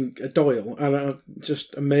fancied being a Doyle, and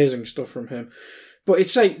just amazing stuff from him. But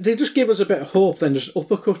it's like, they just give us a bit of hope, then just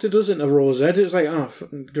uppercutted us into Rose Ed. It was like,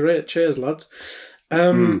 great, cheers, lads.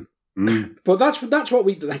 But that's what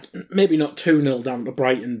we, like, maybe not 2-0 down to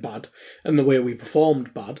Brighton bad, and the way we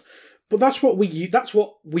performed bad, but that's what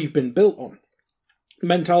we've been built on.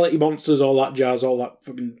 mentality monsters, all that jazz, all that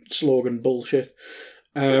fucking slogan bullshit.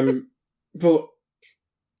 But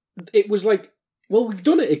it was like, well, we've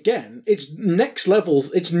done it again. It's next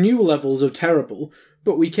levels, it's new levels of terrible,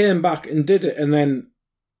 but we came back and did it, and then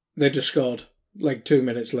they just scored like 2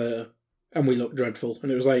 minutes later, and we looked dreadful.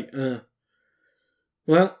 And it was like,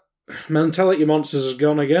 well, mentality monsters has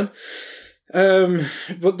gone again.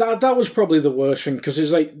 But that was probably the worst thing, because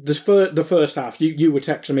it's like the first half. You were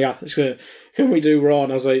texting me, can we do Raw?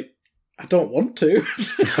 And I was like, I don't want to.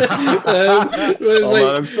 Man,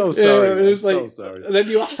 I'm so sorry. I'm so sorry. And then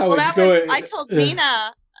you asked how it's going. I told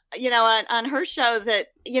Mina, on her show that,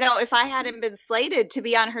 if I hadn't been slated to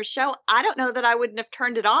be on her show, I don't know that I wouldn't have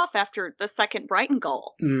turned it off after the second Brighton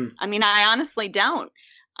goal. I mean, I honestly don't.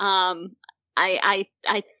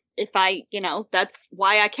 That's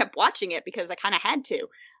why I kept watching it, because I kind of had to.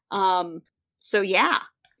 So yeah.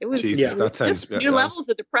 It was, Jesus, that sounds new levels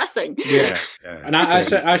of depressing. Yeah. And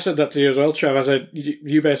I said that to you as well, Trev. I said,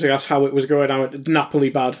 you basically asked how it was going out. Napoli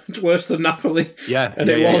bad. It's worse than Napoli. Yeah. And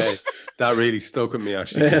it was. Yeah. That really stuck with me,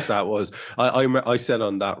 actually, because that was... I said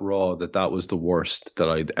on that Raw that was the worst that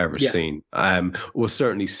I'd ever seen. Well,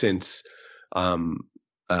 certainly since...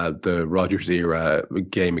 the Rodgers era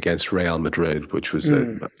game against Real Madrid, which was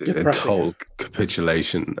a total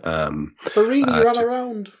capitulation. Barini ran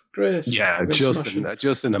around. Great. Yeah, just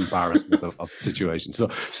an embarrassment of the situation. So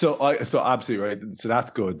absolutely right. So that's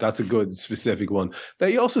good. That's a good specific one. Now,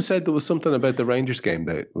 you also said there was something about the Rangers game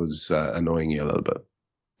that was annoying you a little bit.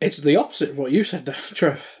 It's the opposite of what you said,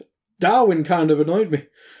 Trev. Darwin kind of annoyed me.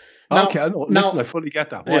 Now, okay, listen, I fully get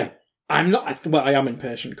that. Why? Yeah. I'm not. Well, I am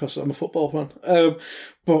impatient because I'm a football fan.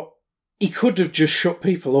 But he could have just shut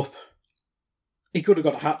people up. He could have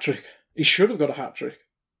got a hat trick. He should have got a hat trick.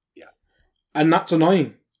 Yeah, and that's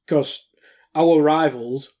annoying because our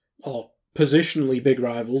rivals, or positionally big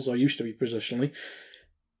rivals, or used to be positionally,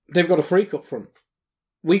 they've got a freak up front.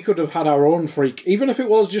 We could have had our own freak, even if it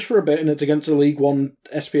was just for a bit and it's against a League One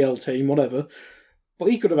SPL team, whatever. But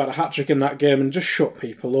he could have had a hat trick in that game and just shut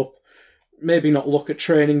people up. Maybe not look at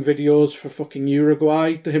training videos for fucking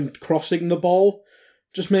Uruguay, to him crossing the ball.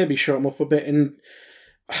 Just maybe shut him up a bit. And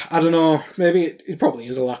I don't know, maybe it probably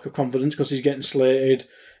is a lack of confidence because he's getting slated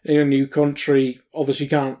in a new country. Obviously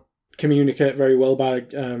can't communicate very well by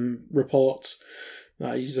reports.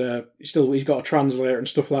 He's got a translator and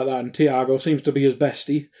stuff like that. And Thiago seems to be his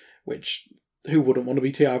bestie, which who wouldn't want to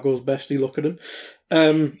be Thiago's bestie? Look at him.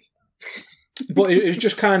 But it's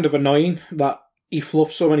just kind of annoying that he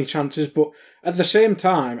fluffed so many chances, but at the same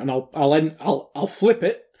time, and I'll flip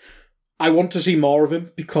it. I want to see more of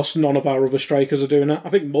him because none of our other strikers are doing that. I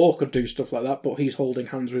think Moore could do stuff like that, but he's holding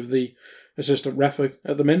hands with the assistant referee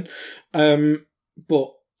at the min.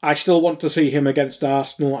 But I still want to see him against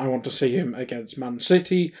Arsenal. I want to see him against Man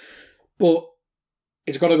City, but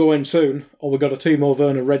it's got to go in soon, or we've got a Timo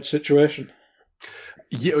Werner red situation.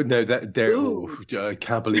 Yeah, no, I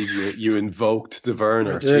can't believe you invoked the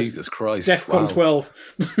Werner. Jesus Christ! DEFCON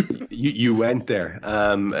 12. you went there.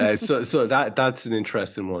 So that's an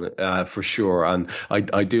interesting one for sure, and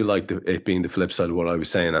I do like it being the flip side of what I was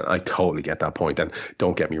saying. And I totally get that point. And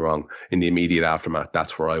don't get me wrong, in the immediate aftermath,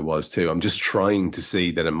 that's where I was too. I'm just trying to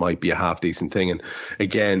see that it might be a half decent thing. And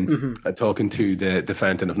again, talking to the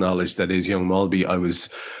fountain of knowledge that is young Mulby, I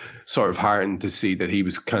was sort of heartened to see that he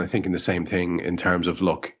was kind of thinking the same thing in terms of,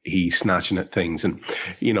 look, he's snatching at things. And,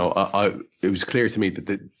 it was clear to me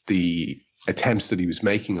that the attempts that he was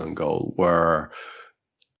making on goal were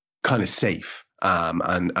kind of safe. I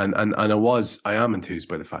am enthused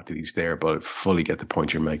by the fact that he's there, but I fully get the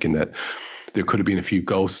point you're making that there could have been a few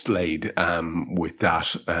ghosts laid with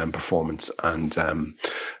that performance and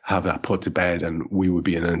have that put to bed, and we would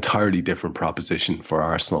be in an entirely different proposition for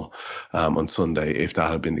Arsenal on Sunday if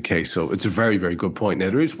that had been the case. So it's a very, very good point. Now,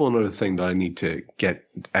 there is one other thing that I need to get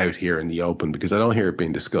out here in the open because I don't hear it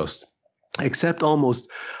being discussed, except almost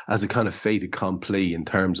as a kind of fait accompli in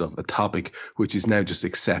terms of a topic which is now just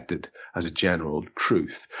accepted as a general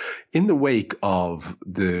truth. In the wake of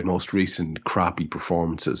the most recent crappy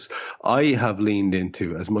performances, I have leaned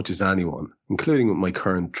into, as much as anyone, including with my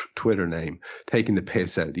current Twitter name, taking the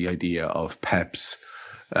piss out of the idea of Pep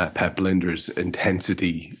Linder's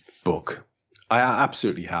intensity book. I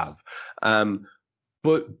absolutely have.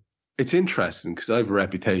 But it's interesting because I have a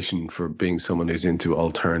reputation for being someone who's into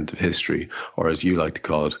alternative history, or as you like to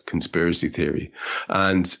call it, conspiracy theory.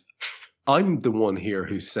 And I'm the one here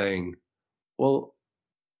who's saying, well,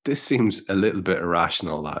 this seems a little bit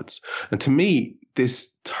irrational, lads. And to me,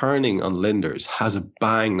 this turning on Linders has a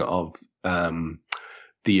bang of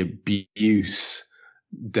the abuse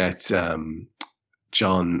that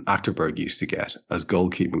John Achterberg used to get as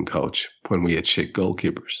goalkeeping coach when we had shit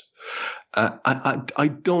goalkeepers. I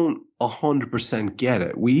don't 100% get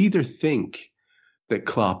it. We either think that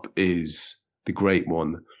Klopp is the great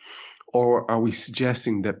one, or are we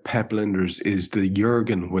suggesting that Pep Linders is the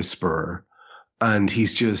Jurgen whisperer and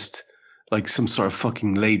he's just like some sort of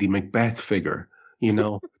fucking Lady Macbeth figure, you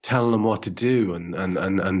know, telling them what to do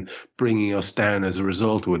and bringing us down as a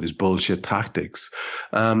result with his bullshit tactics?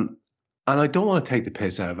 And I don't want to take the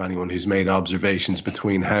piss out of anyone who's made observations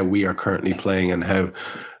between how we are currently playing and how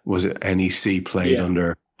was it NEC played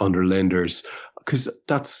under Linders, because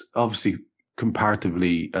that's obviously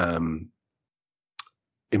comparatively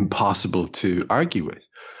impossible to argue with.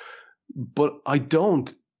 But I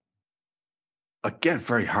get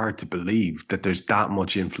very hard to believe that there's that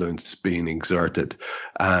much influence being exerted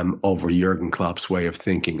over Jurgen Klopp's way of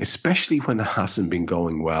thinking, especially when it hasn't been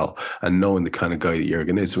going well, and knowing the kind of guy that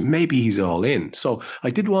Jurgen is. So maybe he's all in. So I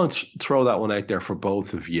did want to throw that one out there for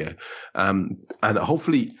both of you. And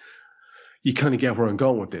hopefully you kind of get where I'm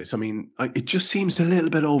going with this. I mean, it just seems a little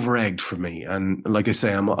bit over-egged for me. And like I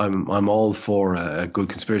say, I'm all for a good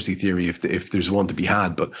conspiracy theory if there's one to be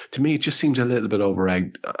had. But to me, it just seems a little bit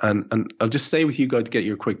over-egged. And I'll just stay with you guys to get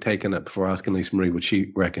your quick take on it before asking Lisa Marie what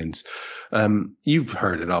she reckons. You've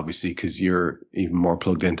heard it, obviously, because you're even more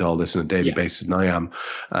plugged into all this on a daily basis than I am.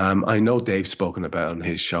 I know Dave's spoken about it on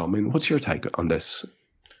his show. I mean, what's your take on this?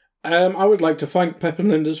 I would like to thank Pep and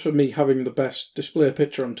Linders for me having the best display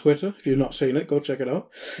picture on Twitter. If you've not seen it, go check it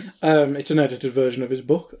out. It's an edited version of his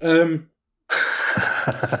book. I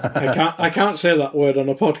can't say that word on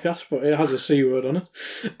a podcast, but it has a C word on it.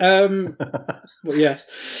 But yes,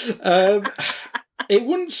 it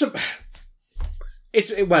wouldn't.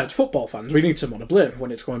 It's football fans. We need someone to blame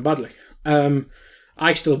when it's going badly.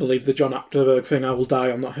 I still believe the John Achterberg thing. I will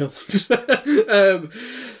die on that hill.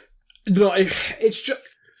 No, it's just.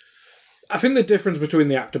 I think the difference between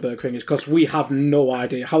the Achterberg thing is because we have no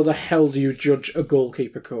idea. How the hell do you judge a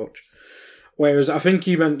goalkeeper coach? Whereas I think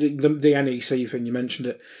you meant the NEC thing, you mentioned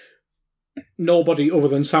it. Nobody other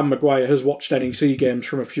than Sam Maguire has watched NEC games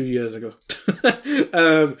from a few years ago.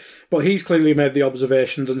 But he's clearly made the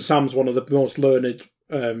observations, and Sam's one of the most learned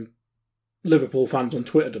Liverpool fans on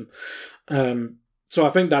Twitter. So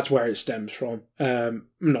I think that's where it stems from. I'm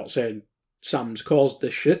not saying Sam's caused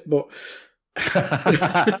this shit, but...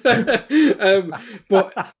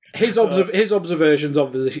 but his observations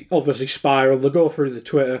obviously spiral. They go through the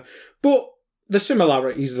Twitter, but the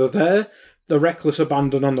similarities are there. The reckless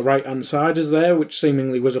abandon on the right hand side is there, which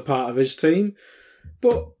seemingly was a part of his team.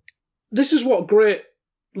 But this is what great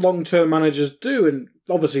long term managers do, and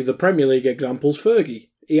obviously the Premier League example's Fergie.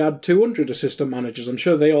 He had 200 assistant managers. I'm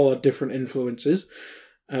sure they all had different influences.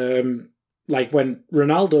 Like when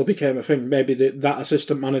Ronaldo became a thing, maybe that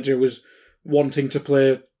assistant manager was wanting to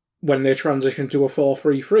play when they transitioned to a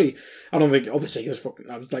 4-3-3. I don't think, obviously,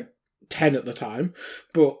 I was like 10 at the time,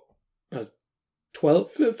 but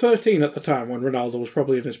 13 at the time when Ronaldo was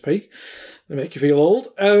probably in his peak. They make you feel old.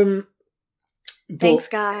 Thanks,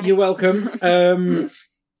 guys. You're welcome.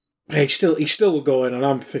 He's still going, and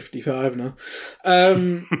I'm 55 now.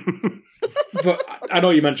 But I know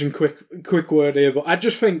you mentioned quick word here, but I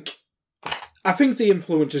think the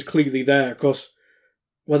influence is clearly there because,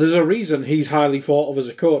 well, there's a reason he's highly thought of as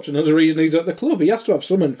a coach, and there's a reason he's at the club. He has to have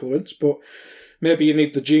some influence, but maybe you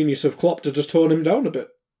need the genius of Klopp to just tone him down a bit.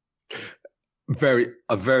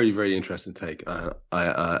 A very, very interesting take. I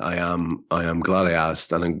am glad I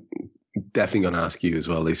asked, and I'm definitely going to ask you as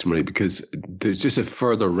well, Lisa Marie, because there's just a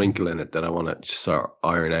further wrinkle in it that I want to just sort of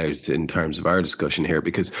iron out in terms of our discussion here.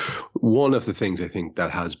 Because one of the things I think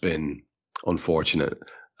that has been unfortunate,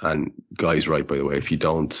 and Guy's right, by the way, if you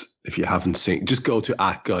haven't seen, just go to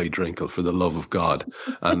 @GuyDrinkle for the love of God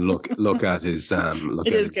and look at his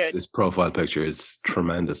his profile picture. It's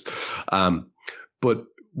tremendous. But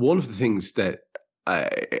one of the things that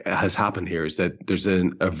has happened here is that there's a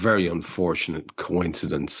very unfortunate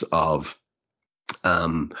coincidence of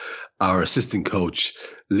our assistant coach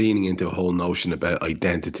leaning into a whole notion about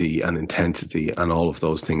identity and intensity and all of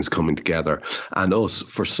those things coming together, and us,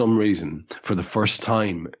 for some reason, for the first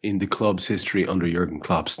time in the club's history under Jurgen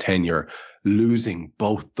Klopp's tenure, losing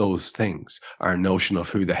both those things, our notion of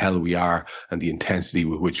who the hell we are and the intensity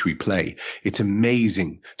with which we play. It's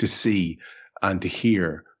amazing to see and to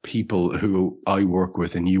hear people who I work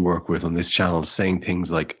with and you work with on this channel saying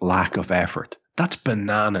things like lack of effort. That's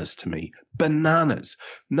bananas to me. Bananas.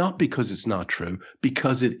 Not because it's not true,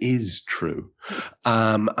 because it is true.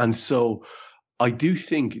 And so I do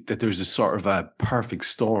think that there's a sort of a perfect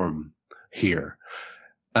storm here.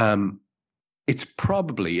 It's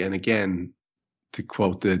probably, and again, to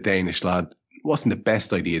quote the Danish lad wasn't the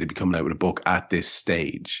best idea to be coming out with a book at this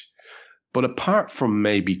stage. But apart from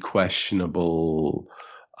maybe questionable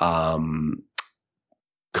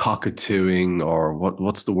cockatooing, or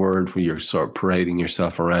what's the word when you're sort of parading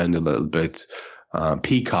yourself around a little bit,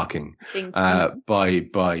 peacocking by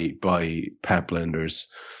Pep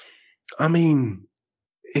Linders. I mean,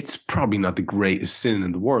 it's probably not the greatest sin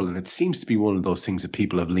in the world, and it seems to be one of those things that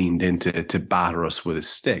people have leaned into to batter us with a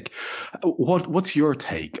stick. What's your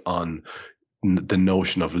take on the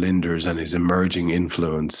notion of Linders and his emerging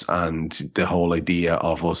influence, and the whole idea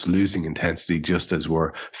of us losing intensity just as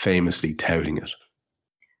we're famously touting it?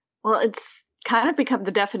 Well, it's kind of become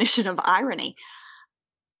the definition of irony.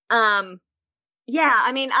 Yeah,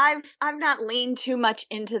 I mean, I've not leaned too much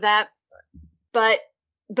into that, but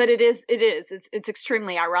it is it's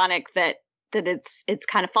extremely ironic that it's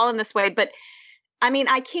kind of fallen this way. But I mean,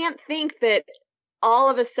 I can't think that all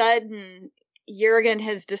of a sudden Jurgen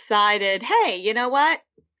has decided, hey, you know what?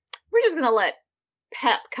 We're just going to let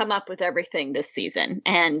Pep come up with everything this season,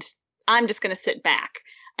 and I'm just going to sit back.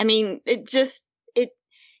 I mean,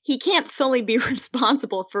 he can't solely be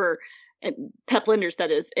responsible for Pep Linders,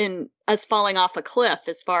 that is, in us falling off a cliff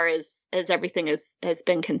as far as everything has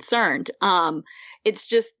been concerned. It's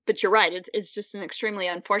just, but you're right. It's just an extremely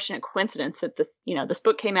unfortunate coincidence that this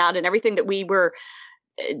book came out, and everything that we were,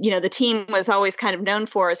 the team was always kind of known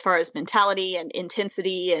for as far as mentality and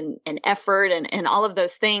intensity and effort and all of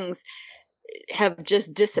those things have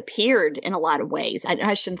just disappeared in a lot of ways.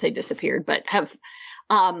 I shouldn't say disappeared, but have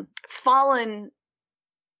fallen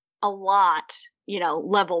a lot,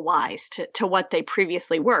 level wise to what they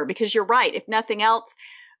previously were. Because you're right. If nothing else,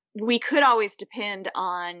 we could always depend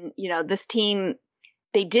on, this team.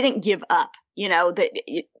 They didn't give up,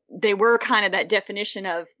 they were kind of that definition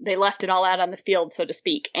of they left it all out on the field, so to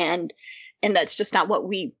speak. And that's just not what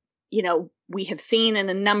we have seen in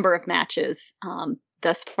a number of matches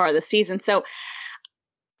thus far this season. So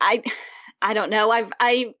I don't know.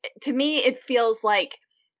 To me, it feels like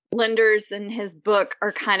Linders and his book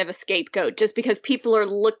are kind of a scapegoat, just because people are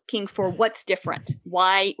looking for what's different.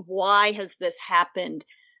 Why has this happened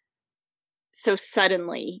so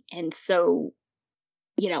suddenly and so,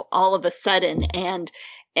 all of a sudden, and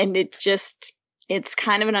it's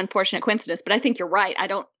kind of an unfortunate coincidence. But I think you're right. I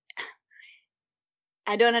don't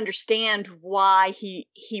understand why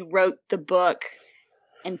he wrote the book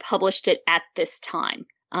and published it at this time.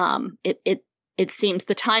 It seems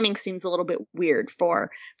the timing seems a little bit weird for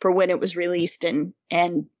when it was released and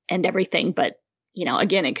everything. But,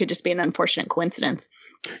 again, it could just be an unfortunate coincidence.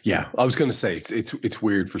 Yeah, I was going to say it's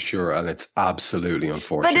weird for sure. And it's absolutely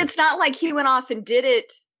unfortunate. But it's not like he went off and did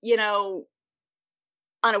it,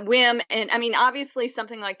 on a whim. And I mean, obviously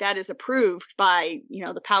something like that is approved by,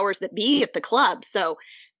 the powers that be at the club. So,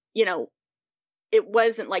 it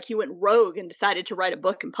wasn't like he went rogue and decided to write a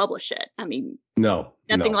book and publish it. I mean,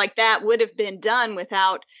 nothing like that would have been done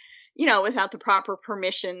without the proper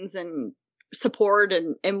permissions and support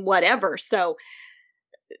and whatever. So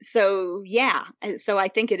yeah. So I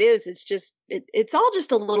think it is. It's just, it's all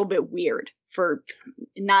just a little bit weird, for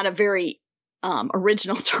not a very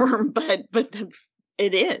original term, but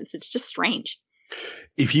it is. It's just strange.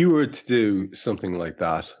 If you were to do something like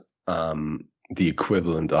that, the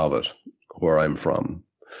equivalent of it, where I'm from,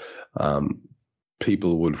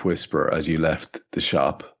 people would whisper as you left the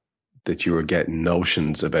shop that you were getting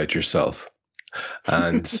notions about yourself.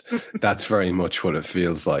 And that's very much what it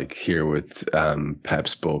feels like here with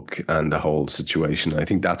Pep's book and the whole situation. I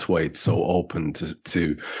think that's why it's so open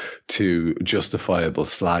to justifiable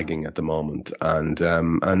slagging at the moment,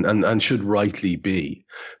 and should rightly be,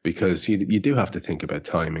 because you do have to think about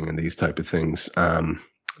timing and these type of things.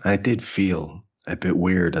 I did feel a bit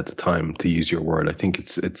weird at the time, to use your word. I think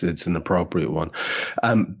it's an appropriate one.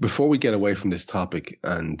 Before we get away from this topic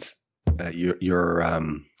and your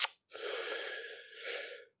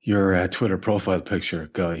Twitter profile picture,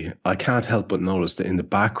 Guy, I can't help but notice that in the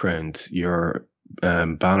background, your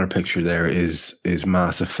banner picture there is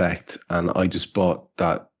Mass Effect, and I just bought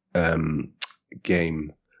that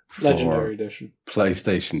game for Legendary Edition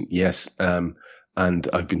PlayStation. Yes. And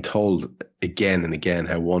I've been told again and again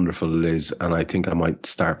how wonderful it is, and I think I might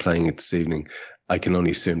start playing it this evening. I can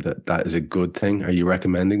only assume that is a good thing. Are you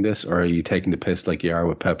recommending this, or are you taking the piss like you are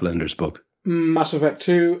with Pep Linders' book? Mass Effect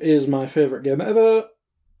 2 is my favourite game ever.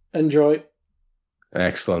 Enjoy.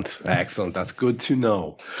 Excellent. That's good to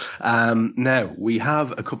know. Now, we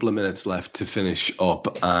have a couple of minutes left to finish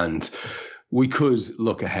up, and we could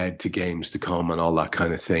look ahead to games to come and all that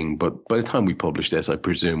kind of thing. But by the time we publish this, I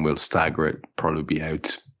presume we'll stagger it, probably be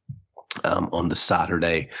out on the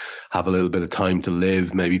Saturday, have a little bit of time to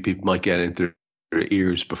live. Maybe people might get into their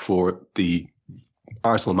ears before the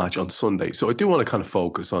Arsenal match on Sunday. So I do want to kind of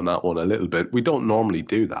focus on that one a little bit. We don't normally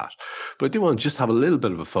do that, but I do want to just have a little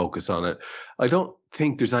bit of a focus on it. I don't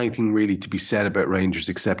think there's anything really to be said about Rangers,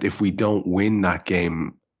 except if we don't win that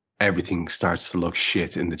game, everything starts to look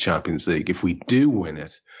shit in the Champions League. If we do win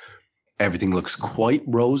it, everything looks quite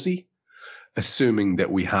rosy, assuming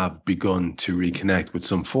that we have begun to reconnect with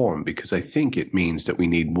some form, because I think it means that we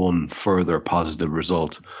need one further positive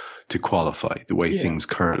result to qualify the way things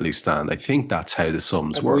currently stand. I think that's how the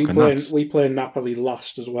sums work. We play Napoli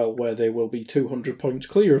last as well, where they will be 200 points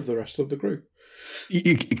clear of the rest of the group.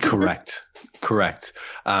 Correct.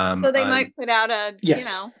 So they might put out a,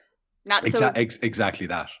 not so... Exactly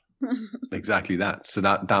that. Exactly that. So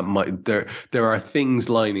that might, there are things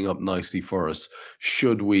lining up nicely for us.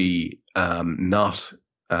 Should we not,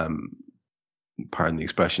 pardon the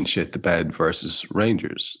expression, shit the bed versus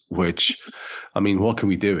Rangers, which, I mean, what can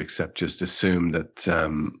we do except just assume that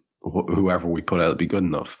whoever we put out will be good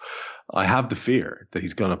enough? I have the fear that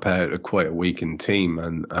he's going to put out quite a weakened team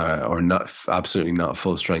or not, absolutely not a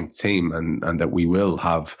full strength team, and that we will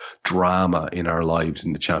have drama in our lives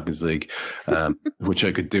in the Champions League, which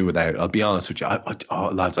I could do without. I'll be honest with you,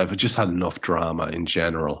 lads, I've just had enough drama in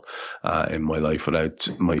general in my life without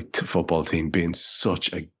my football team being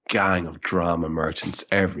such a gang of drama merchants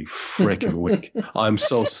every freaking week. I'm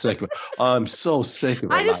so sick of it.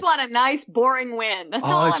 I just want a nice, boring win. That's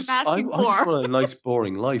all I'm asking for. I just want a nice,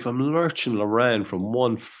 boring life. I'm lurching around from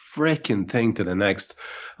one freaking thing to the next.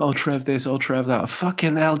 Oh, Trev this, oh, Trev that.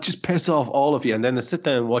 Fucking hell, just piss off all of you. And then I sit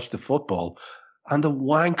down and watch the football, and the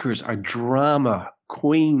wankers are drama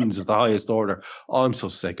queens of the highest order. Oh, I'm so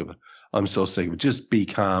sick of it. Just be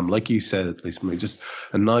calm. Like you said, at least, just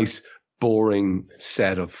a nice, boring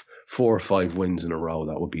set of 4 or 5 wins in a row.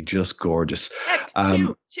 That would be just gorgeous.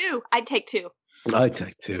 Two. I'd take 2. I'd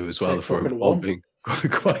take 2 as well, if we're all being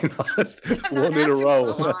quite honest. 1 in a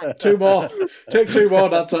row. 2 more. Take 2 more.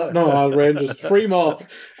 That's it. No, Rangers. 3 more.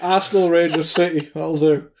 Arsenal, Rangers, City. That'll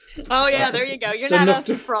do. Oh yeah, there you go. You're not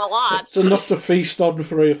asking for a lot. It's enough to feast on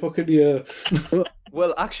for a fucking year.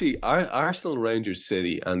 Well, actually, Arsenal, Rangers,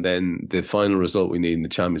 City, and then the final result we need in the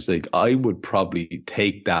Champions League, I would probably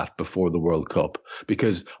take that before the World Cup,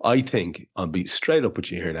 because I think, I'll be straight up with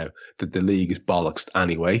you here now, that the league is bollocks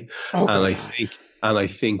anyway. Oh, and I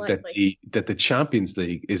think that the Champions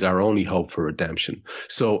League is our only hope for redemption.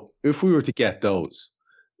 So if we were to get those,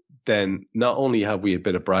 then not only have we a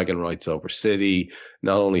bit of bragging rights over City,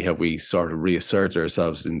 not only have we sort of reasserted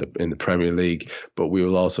ourselves in the Premier League, but we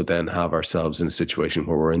will also then have ourselves in a situation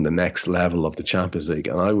where we're in the next level of the Champions League.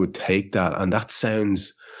 And I would take that. And that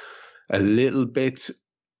sounds a little bit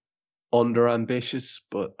under ambitious,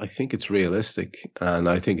 but I think it's realistic. And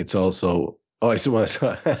I think it's also,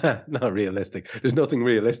 not realistic. There's nothing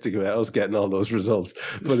realistic about us getting all those results,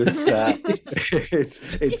 but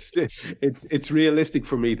it's realistic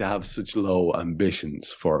for me to have such low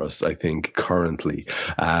ambitions for us. I think currently,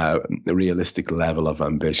 a realistic level of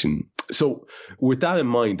ambition. So with that in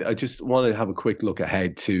mind, I just want to have a quick look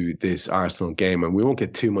ahead to this Arsenal game, and we won't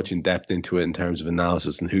get too much in depth into it in terms of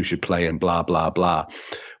analysis and who should play and blah blah blah.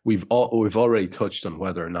 We've already touched on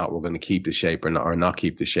whether or not we're going to keep the shape or not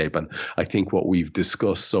keep the shape. And I think what we've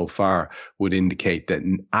discussed so far would indicate that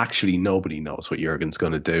actually nobody knows what Jurgen's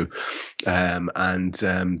going to do.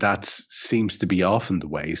 That seems to be often the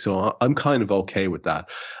way. So I'm kind of okay with that.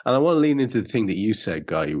 And I want to lean into the thing that you said,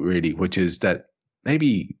 Guy, really, which is that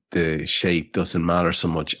maybe the shape doesn't matter so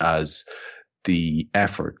much as the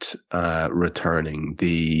effort returning,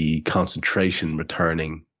 the concentration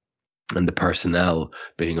returning, and the personnel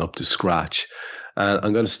being up to scratch.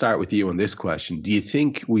 I'm going to start with you on this question. Do you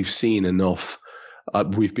think we've seen enough?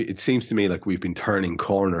 It seems to me like we've been turning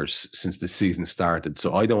corners since the season started.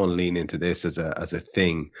 So I don't want to lean into this as a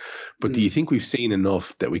thing. But do you think we've seen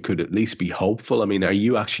enough that we could at least be hopeful? I mean, are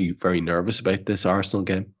you actually very nervous about this Arsenal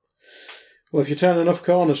game? Well, if you turn enough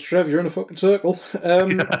corners, Trev, you're in a fucking circle. I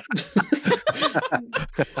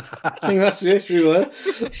think that's the issue there.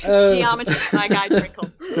 Geometry, my guy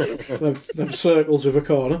Trickle. them circles with a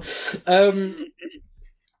corner.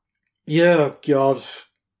 Yeah, God,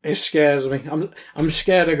 it scares me. I'm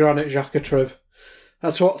scared of Granit Xhaka, Trev.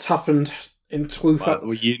 That's what's happened in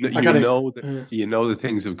well, you know that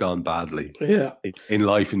things have gone badly. Yeah, in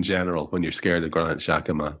life in general when you're scared of Granit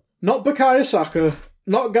Xhaka, man. Not Bukayo Saka.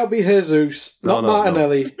 Not Gabby Jesus, not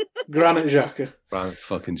Martinelli, Granit Xhaka. Granit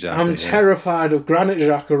fucking Xhaka. I'm terrified of Granit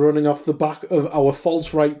Xhaka running off the back of our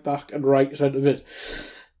false right back and right centre mid.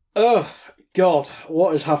 Oh, God,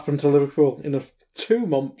 what has happened to Liverpool in 2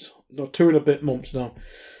 months? No, 2 and a bit months now.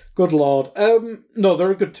 Good Lord. No, they're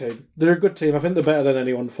a good team. I think they're better than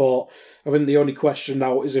anyone thought. I think the only question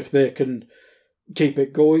now is if they can keep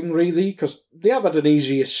it going, really, because they have had an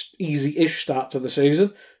easy-ish start to the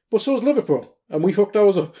season, but so has Liverpool, and we fucked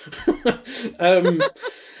ours up.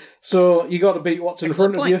 So you got to beat what's in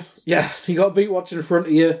front of you. Yeah, you got to beat what's in front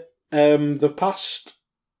of you. They've passed.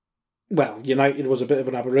 Well, United was a bit of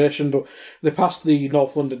an aberration, but they passed the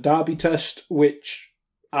North London derby test, which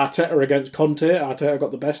Arteta against Conte. Arteta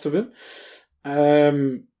got the best of him.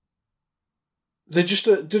 They're just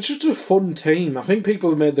a fun team. I think people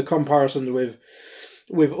have made the comparisons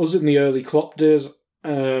with us in the early Klopp days.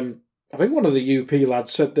 I think one of the UP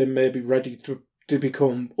lads said they may be ready to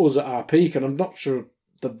become us at our peak, and I'm not sure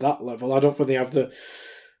that level. I don't think they have the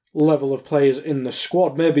level of players in the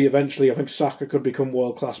squad. Maybe eventually I think Saka could become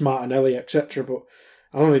world-class, Martinelli, etc. But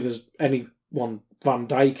I don't think there's anyone Van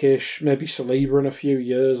Dijk-ish, maybe Saliba in a few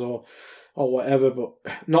years or whatever, but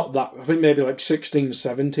not that. I think maybe like 16,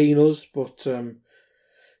 17 us. But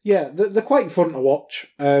yeah, they're quite fun to watch.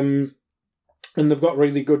 And they've got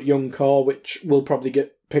really good young core, which will probably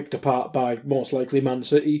get picked apart by most likely Man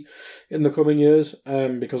City in the coming years,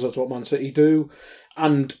 because that's what Man City do.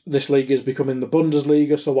 And this league is becoming the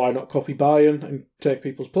Bundesliga, so why not copy Bayern and take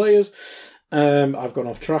people's players? I've gone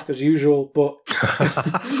off track as usual, but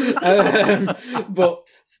but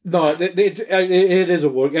no, it is a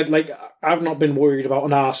worry. Like, I've not been worried about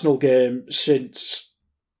an Arsenal game since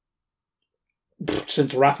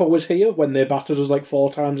Rafa was here, when they battered us like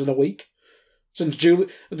 4 times in a week. Since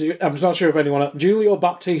I'm not sure if anyone else, Julio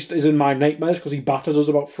Baptiste is in my nightmares because he battered us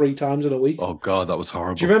about 3 times in a week. Oh God, that was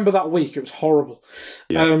horrible. Do you remember that week? It was horrible.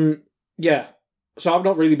 Yeah. Yeah. So I've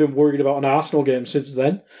not really been worried about an Arsenal game since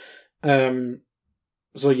then.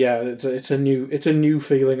 So yeah, it's a new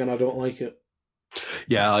feeling, and I don't like it.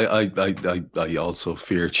 Yeah, I also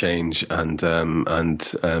fear change, and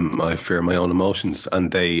I fear my own emotions, and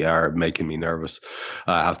they are making me nervous.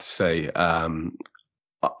 I have to say.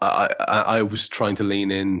 I was trying to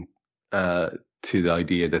lean in to the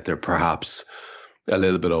idea that they're perhaps a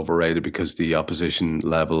little bit overrated because the opposition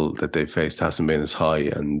level that they faced hasn't been as high,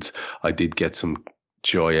 and I did get some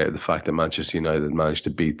joy out of the fact that Manchester United managed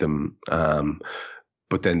to beat them,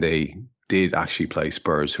 but then they did actually play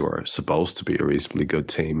Spurs, who are supposed to be a reasonably good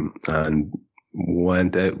team, and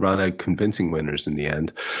ran out convincing winners in the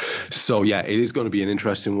end. So yeah, it is going to be an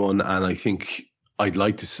interesting one, and I think I'd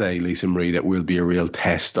like to say, Lisa Marie, that will be a real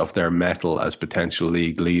test of their mettle as potential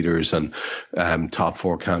league leaders and top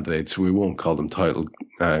 4 candidates. We won't call them title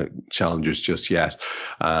challengers just yet.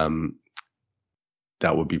 That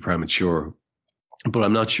would be premature. But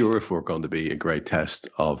I'm not sure if we're going to be a great test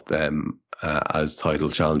of them as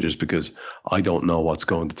title challengers, because I don't know what's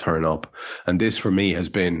going to turn up. And this, for me, has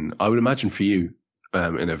been, I would imagine for you,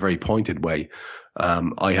 in a very pointed way,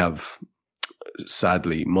 I have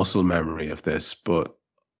sadly muscle memory of this, but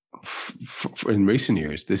in recent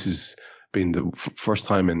years this has been the first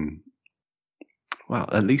time in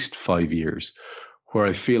at least 5 years where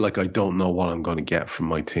I feel like I don't know what I'm going to get from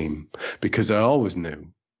my team, because I always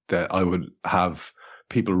knew that I would have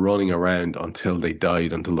people running around until they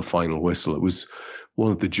died, until the final whistle. It was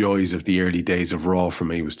one of the joys of the early days of Raw for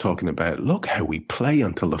me, was talking about, look how we play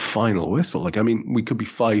until the final whistle. Like, I mean, we could be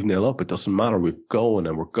 5-0 up. It doesn't matter. We're going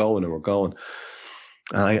and we're going and we're going.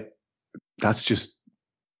 And that's just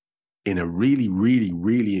in a really, really,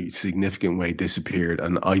 really significant way disappeared.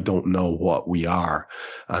 And I don't know what we are.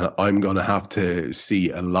 And I'm going to have to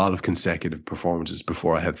see a lot of consecutive performances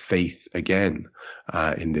before I have faith again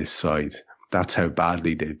in this side. That's how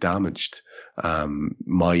badly they've damaged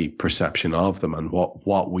my perception of them and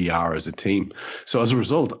what we are as a team. So as a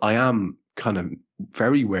result, I am kind of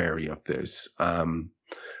very wary of this.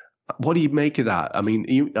 What do you make of that? I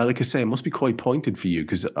mean, like I say, it must be quite pointed for you,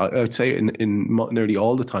 because I'd say in nearly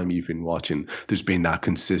all the time you've been watching, there's been that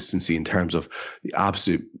consistency in terms of the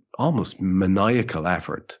absolute, almost maniacal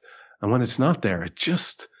effort. And when it's not there,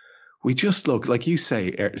 we just look, like you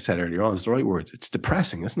said earlier on, is the right word. It's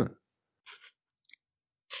depressing, isn't it?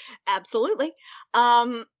 Absolutely.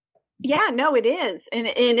 Yeah, no, it is. And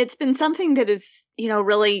it's been something that is,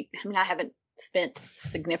 really, I mean, I haven't spent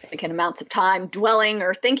significant amounts of time dwelling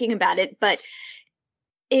or thinking about it, but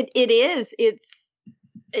it's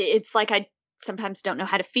like I sometimes don't know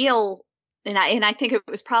how to feel. And I think it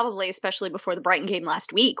was probably especially before the Brighton game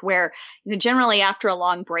last week, where, generally after a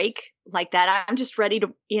long break like that, I'm just ready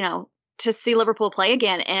to, to see Liverpool play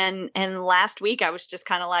again. And last week I was just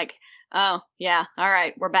kind of like, oh yeah, all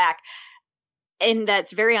right, we're back. And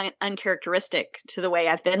that's very uncharacteristic to the way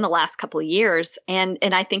I've been the last couple of years. And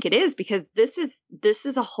I think it is because this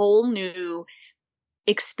is a whole new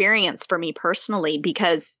experience for me personally,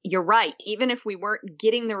 because you're right. Even if we weren't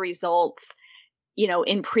getting the results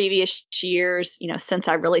in previous years, since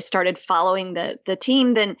I really started following the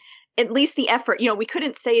team, then at least the effort, we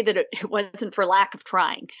couldn't say that it wasn't for lack of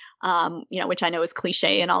trying, which I know is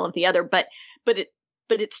cliche and all of the other, but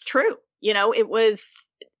it's true. It was,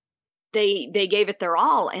 they gave it their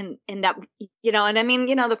all, and that, and I mean,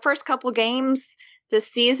 the first couple games this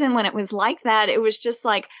season when it was like that, it was just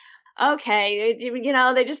like, okay,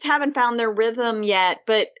 they just haven't found their rhythm yet,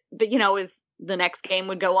 but as the next game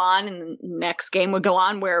would go on and the next game would go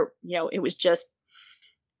on where, it was just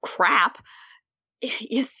crap.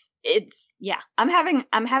 I'm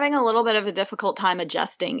having a little bit of a difficult time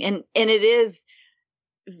adjusting, and it is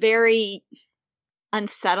very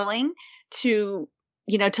unsettling to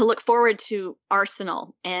look forward to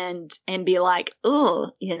Arsenal and be like,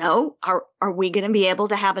 oh, are we going to be able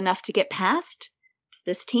to have enough to get past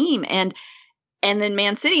this team? And then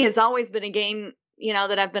Man City has always been a game,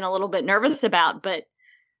 that I've been a little bit nervous about, but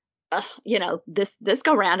this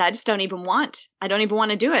go round, I don't even want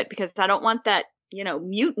to do it, because I don't want that,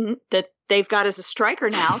 mutant that they've got as a striker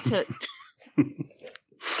now to,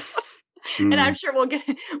 and I'm sure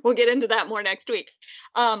we'll get into that more next week.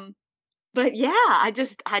 But yeah, I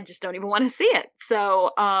just don't even want to see it.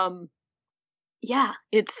 So,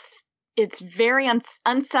 it's very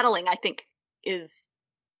unsettling, I think is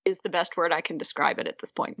the best word I can describe it at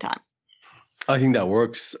this point in time. I think that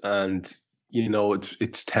works. And,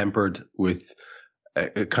 it's tempered with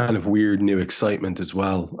a kind of weird new excitement as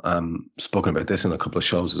well. Spoken about this in a couple of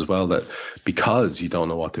shows as well, that because you don't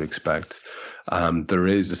know what to expect, there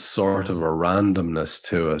is a sort of a randomness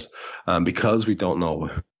to it. Because we don't know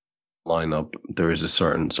lineup, there is a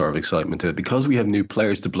certain sort of excitement to it, because we have new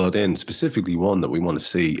players to blood in, specifically one that we want to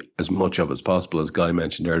see as much of as possible. As Guy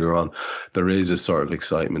mentioned earlier on, there is a sort of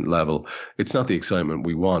excitement level. It's not the excitement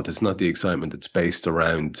we want. It's not the excitement that's based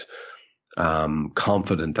around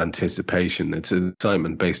confident anticipation. It's an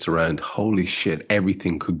excitement based around, holy shit,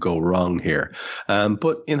 everything could go wrong here.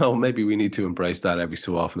 But maybe we need to embrace that every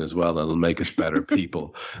so often as well. It'll make us better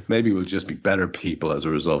people. Maybe we'll just be better people as a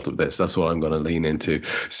result of this. That's what I'm going to lean into.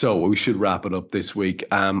 So we should wrap it up this week.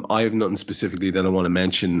 I have nothing specifically that I want to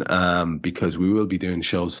mention, because we will be doing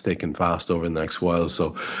shows thick and fast over the next while.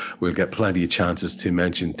 So we'll get plenty of chances to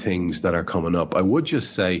mention things that are coming up. I would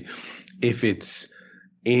just say, if it's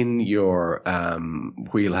in your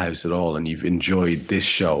wheelhouse at all and you've enjoyed this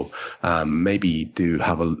show, maybe do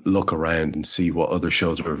have a look around and see what other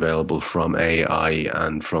shows are available from AI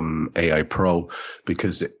and from AI Pro,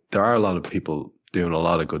 because there are a lot of people doing a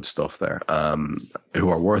lot of good stuff there, who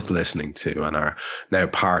are worth listening to and are now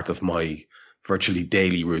part of my virtually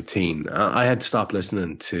daily routine. I had stopped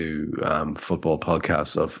listening to football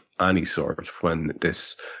podcasts of any sort when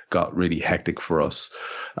this got really hectic for us.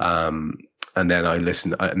 And then I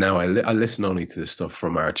listen only to the stuff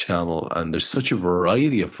from our channel, and there's such a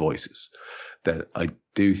variety of voices that I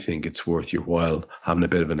do think it's worth your while having a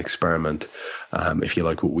bit of an experiment, if you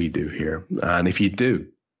like what we do here. And if you do,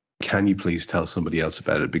 can you please tell somebody else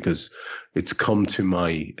about it? Because it's come to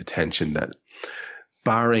my attention that,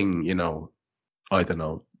 barring, I don't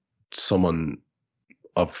know, someone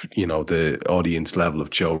of, the audience level of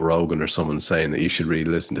Joe Rogan or someone saying that you should really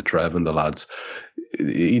listen to Trev and the lads,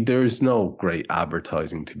 there's no great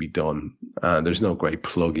advertising to be done. There's no great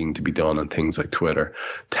plugging to be done on things like Twitter.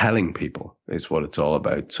 Telling people is what it's all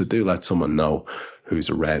about. So do let someone know who's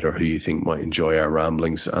a Red or who you think might enjoy our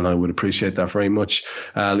ramblings, and I would appreciate that very much.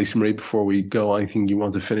 Lisa Marie, before we go, anything you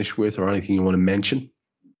want to finish with or anything you want to mention?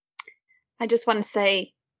 I just want to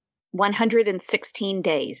say 116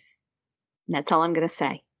 days. And that's all I'm going to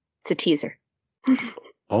say. It's a teaser.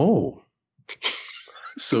 Oh.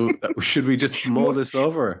 So should we just mull this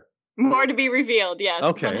over? More to be revealed, yes.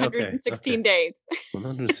 Okay. 116 days.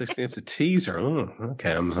 116, it's a teaser. Oh,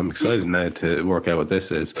 okay. I'm excited now to work out what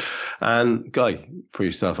this is. And Guy, for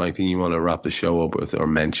yourself, anything you want to wrap the show up with or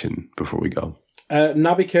mention before we go?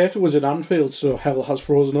 Naby Keita was in Anfield, so hell has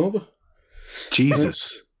frozen over.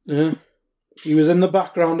 Jesus. Yeah. He was in the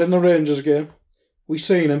background in the Rangers game. We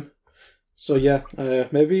seen him. So yeah,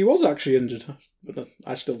 maybe he was actually injured, but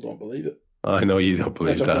I still don't believe it. I know you don't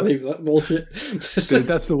believe that. I don't believe that bullshit. So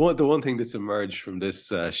that's the one thing that's emerged from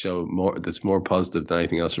this show that's more positive than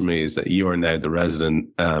anything else for me, is that you are now the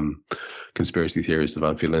resident conspiracy theorist of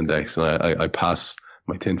Anfield Index, and I pass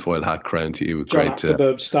my tinfoil hat crown to you with John great...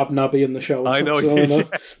 Afterbird stabbed Naby in the show. I know he did,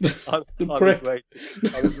 yeah. on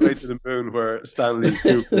his way to the moon where Stanley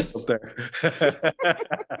Kubrick was up there.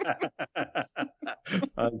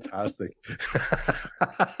 Fantastic.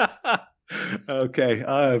 Okay,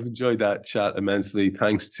 I've enjoyed that chat immensely.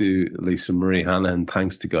 Thanks to Lisa Marie Hanna and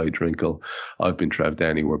thanks to Guy Drinkle. I've been Trev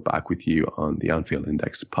Downey. We're back with you on the Anfield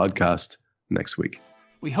Index podcast next week.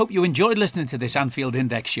 We hope you enjoyed listening to this Anfield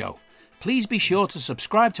Index show. Please be sure to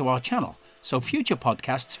subscribe to our channel so future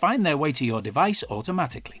podcasts find their way to your device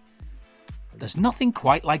automatically. There's nothing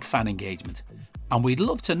quite like fan engagement, and we'd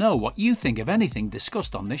love to know what you think of anything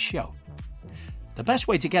discussed on this show. The best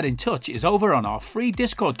way to get in touch is over on our free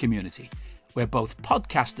Discord community, where both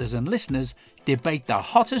podcasters and listeners debate the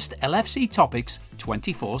hottest LFC topics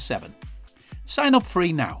 24/7. Sign up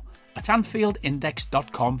free now at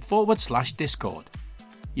AnfieldIndex.com/Discord.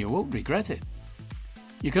 You won't regret it.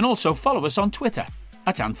 You can also follow us on Twitter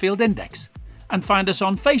at Anfield Index and find us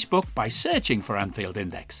on Facebook by searching for Anfield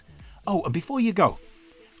Index. Oh, and before you go,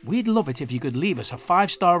 we'd love it if you could leave us a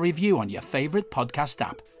 5-star review on your favourite podcast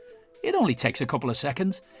app. It only takes a couple of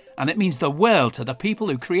seconds, and it means the world to the people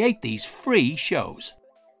who create these free shows.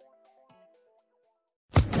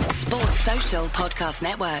 Sports Social Podcast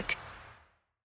Network.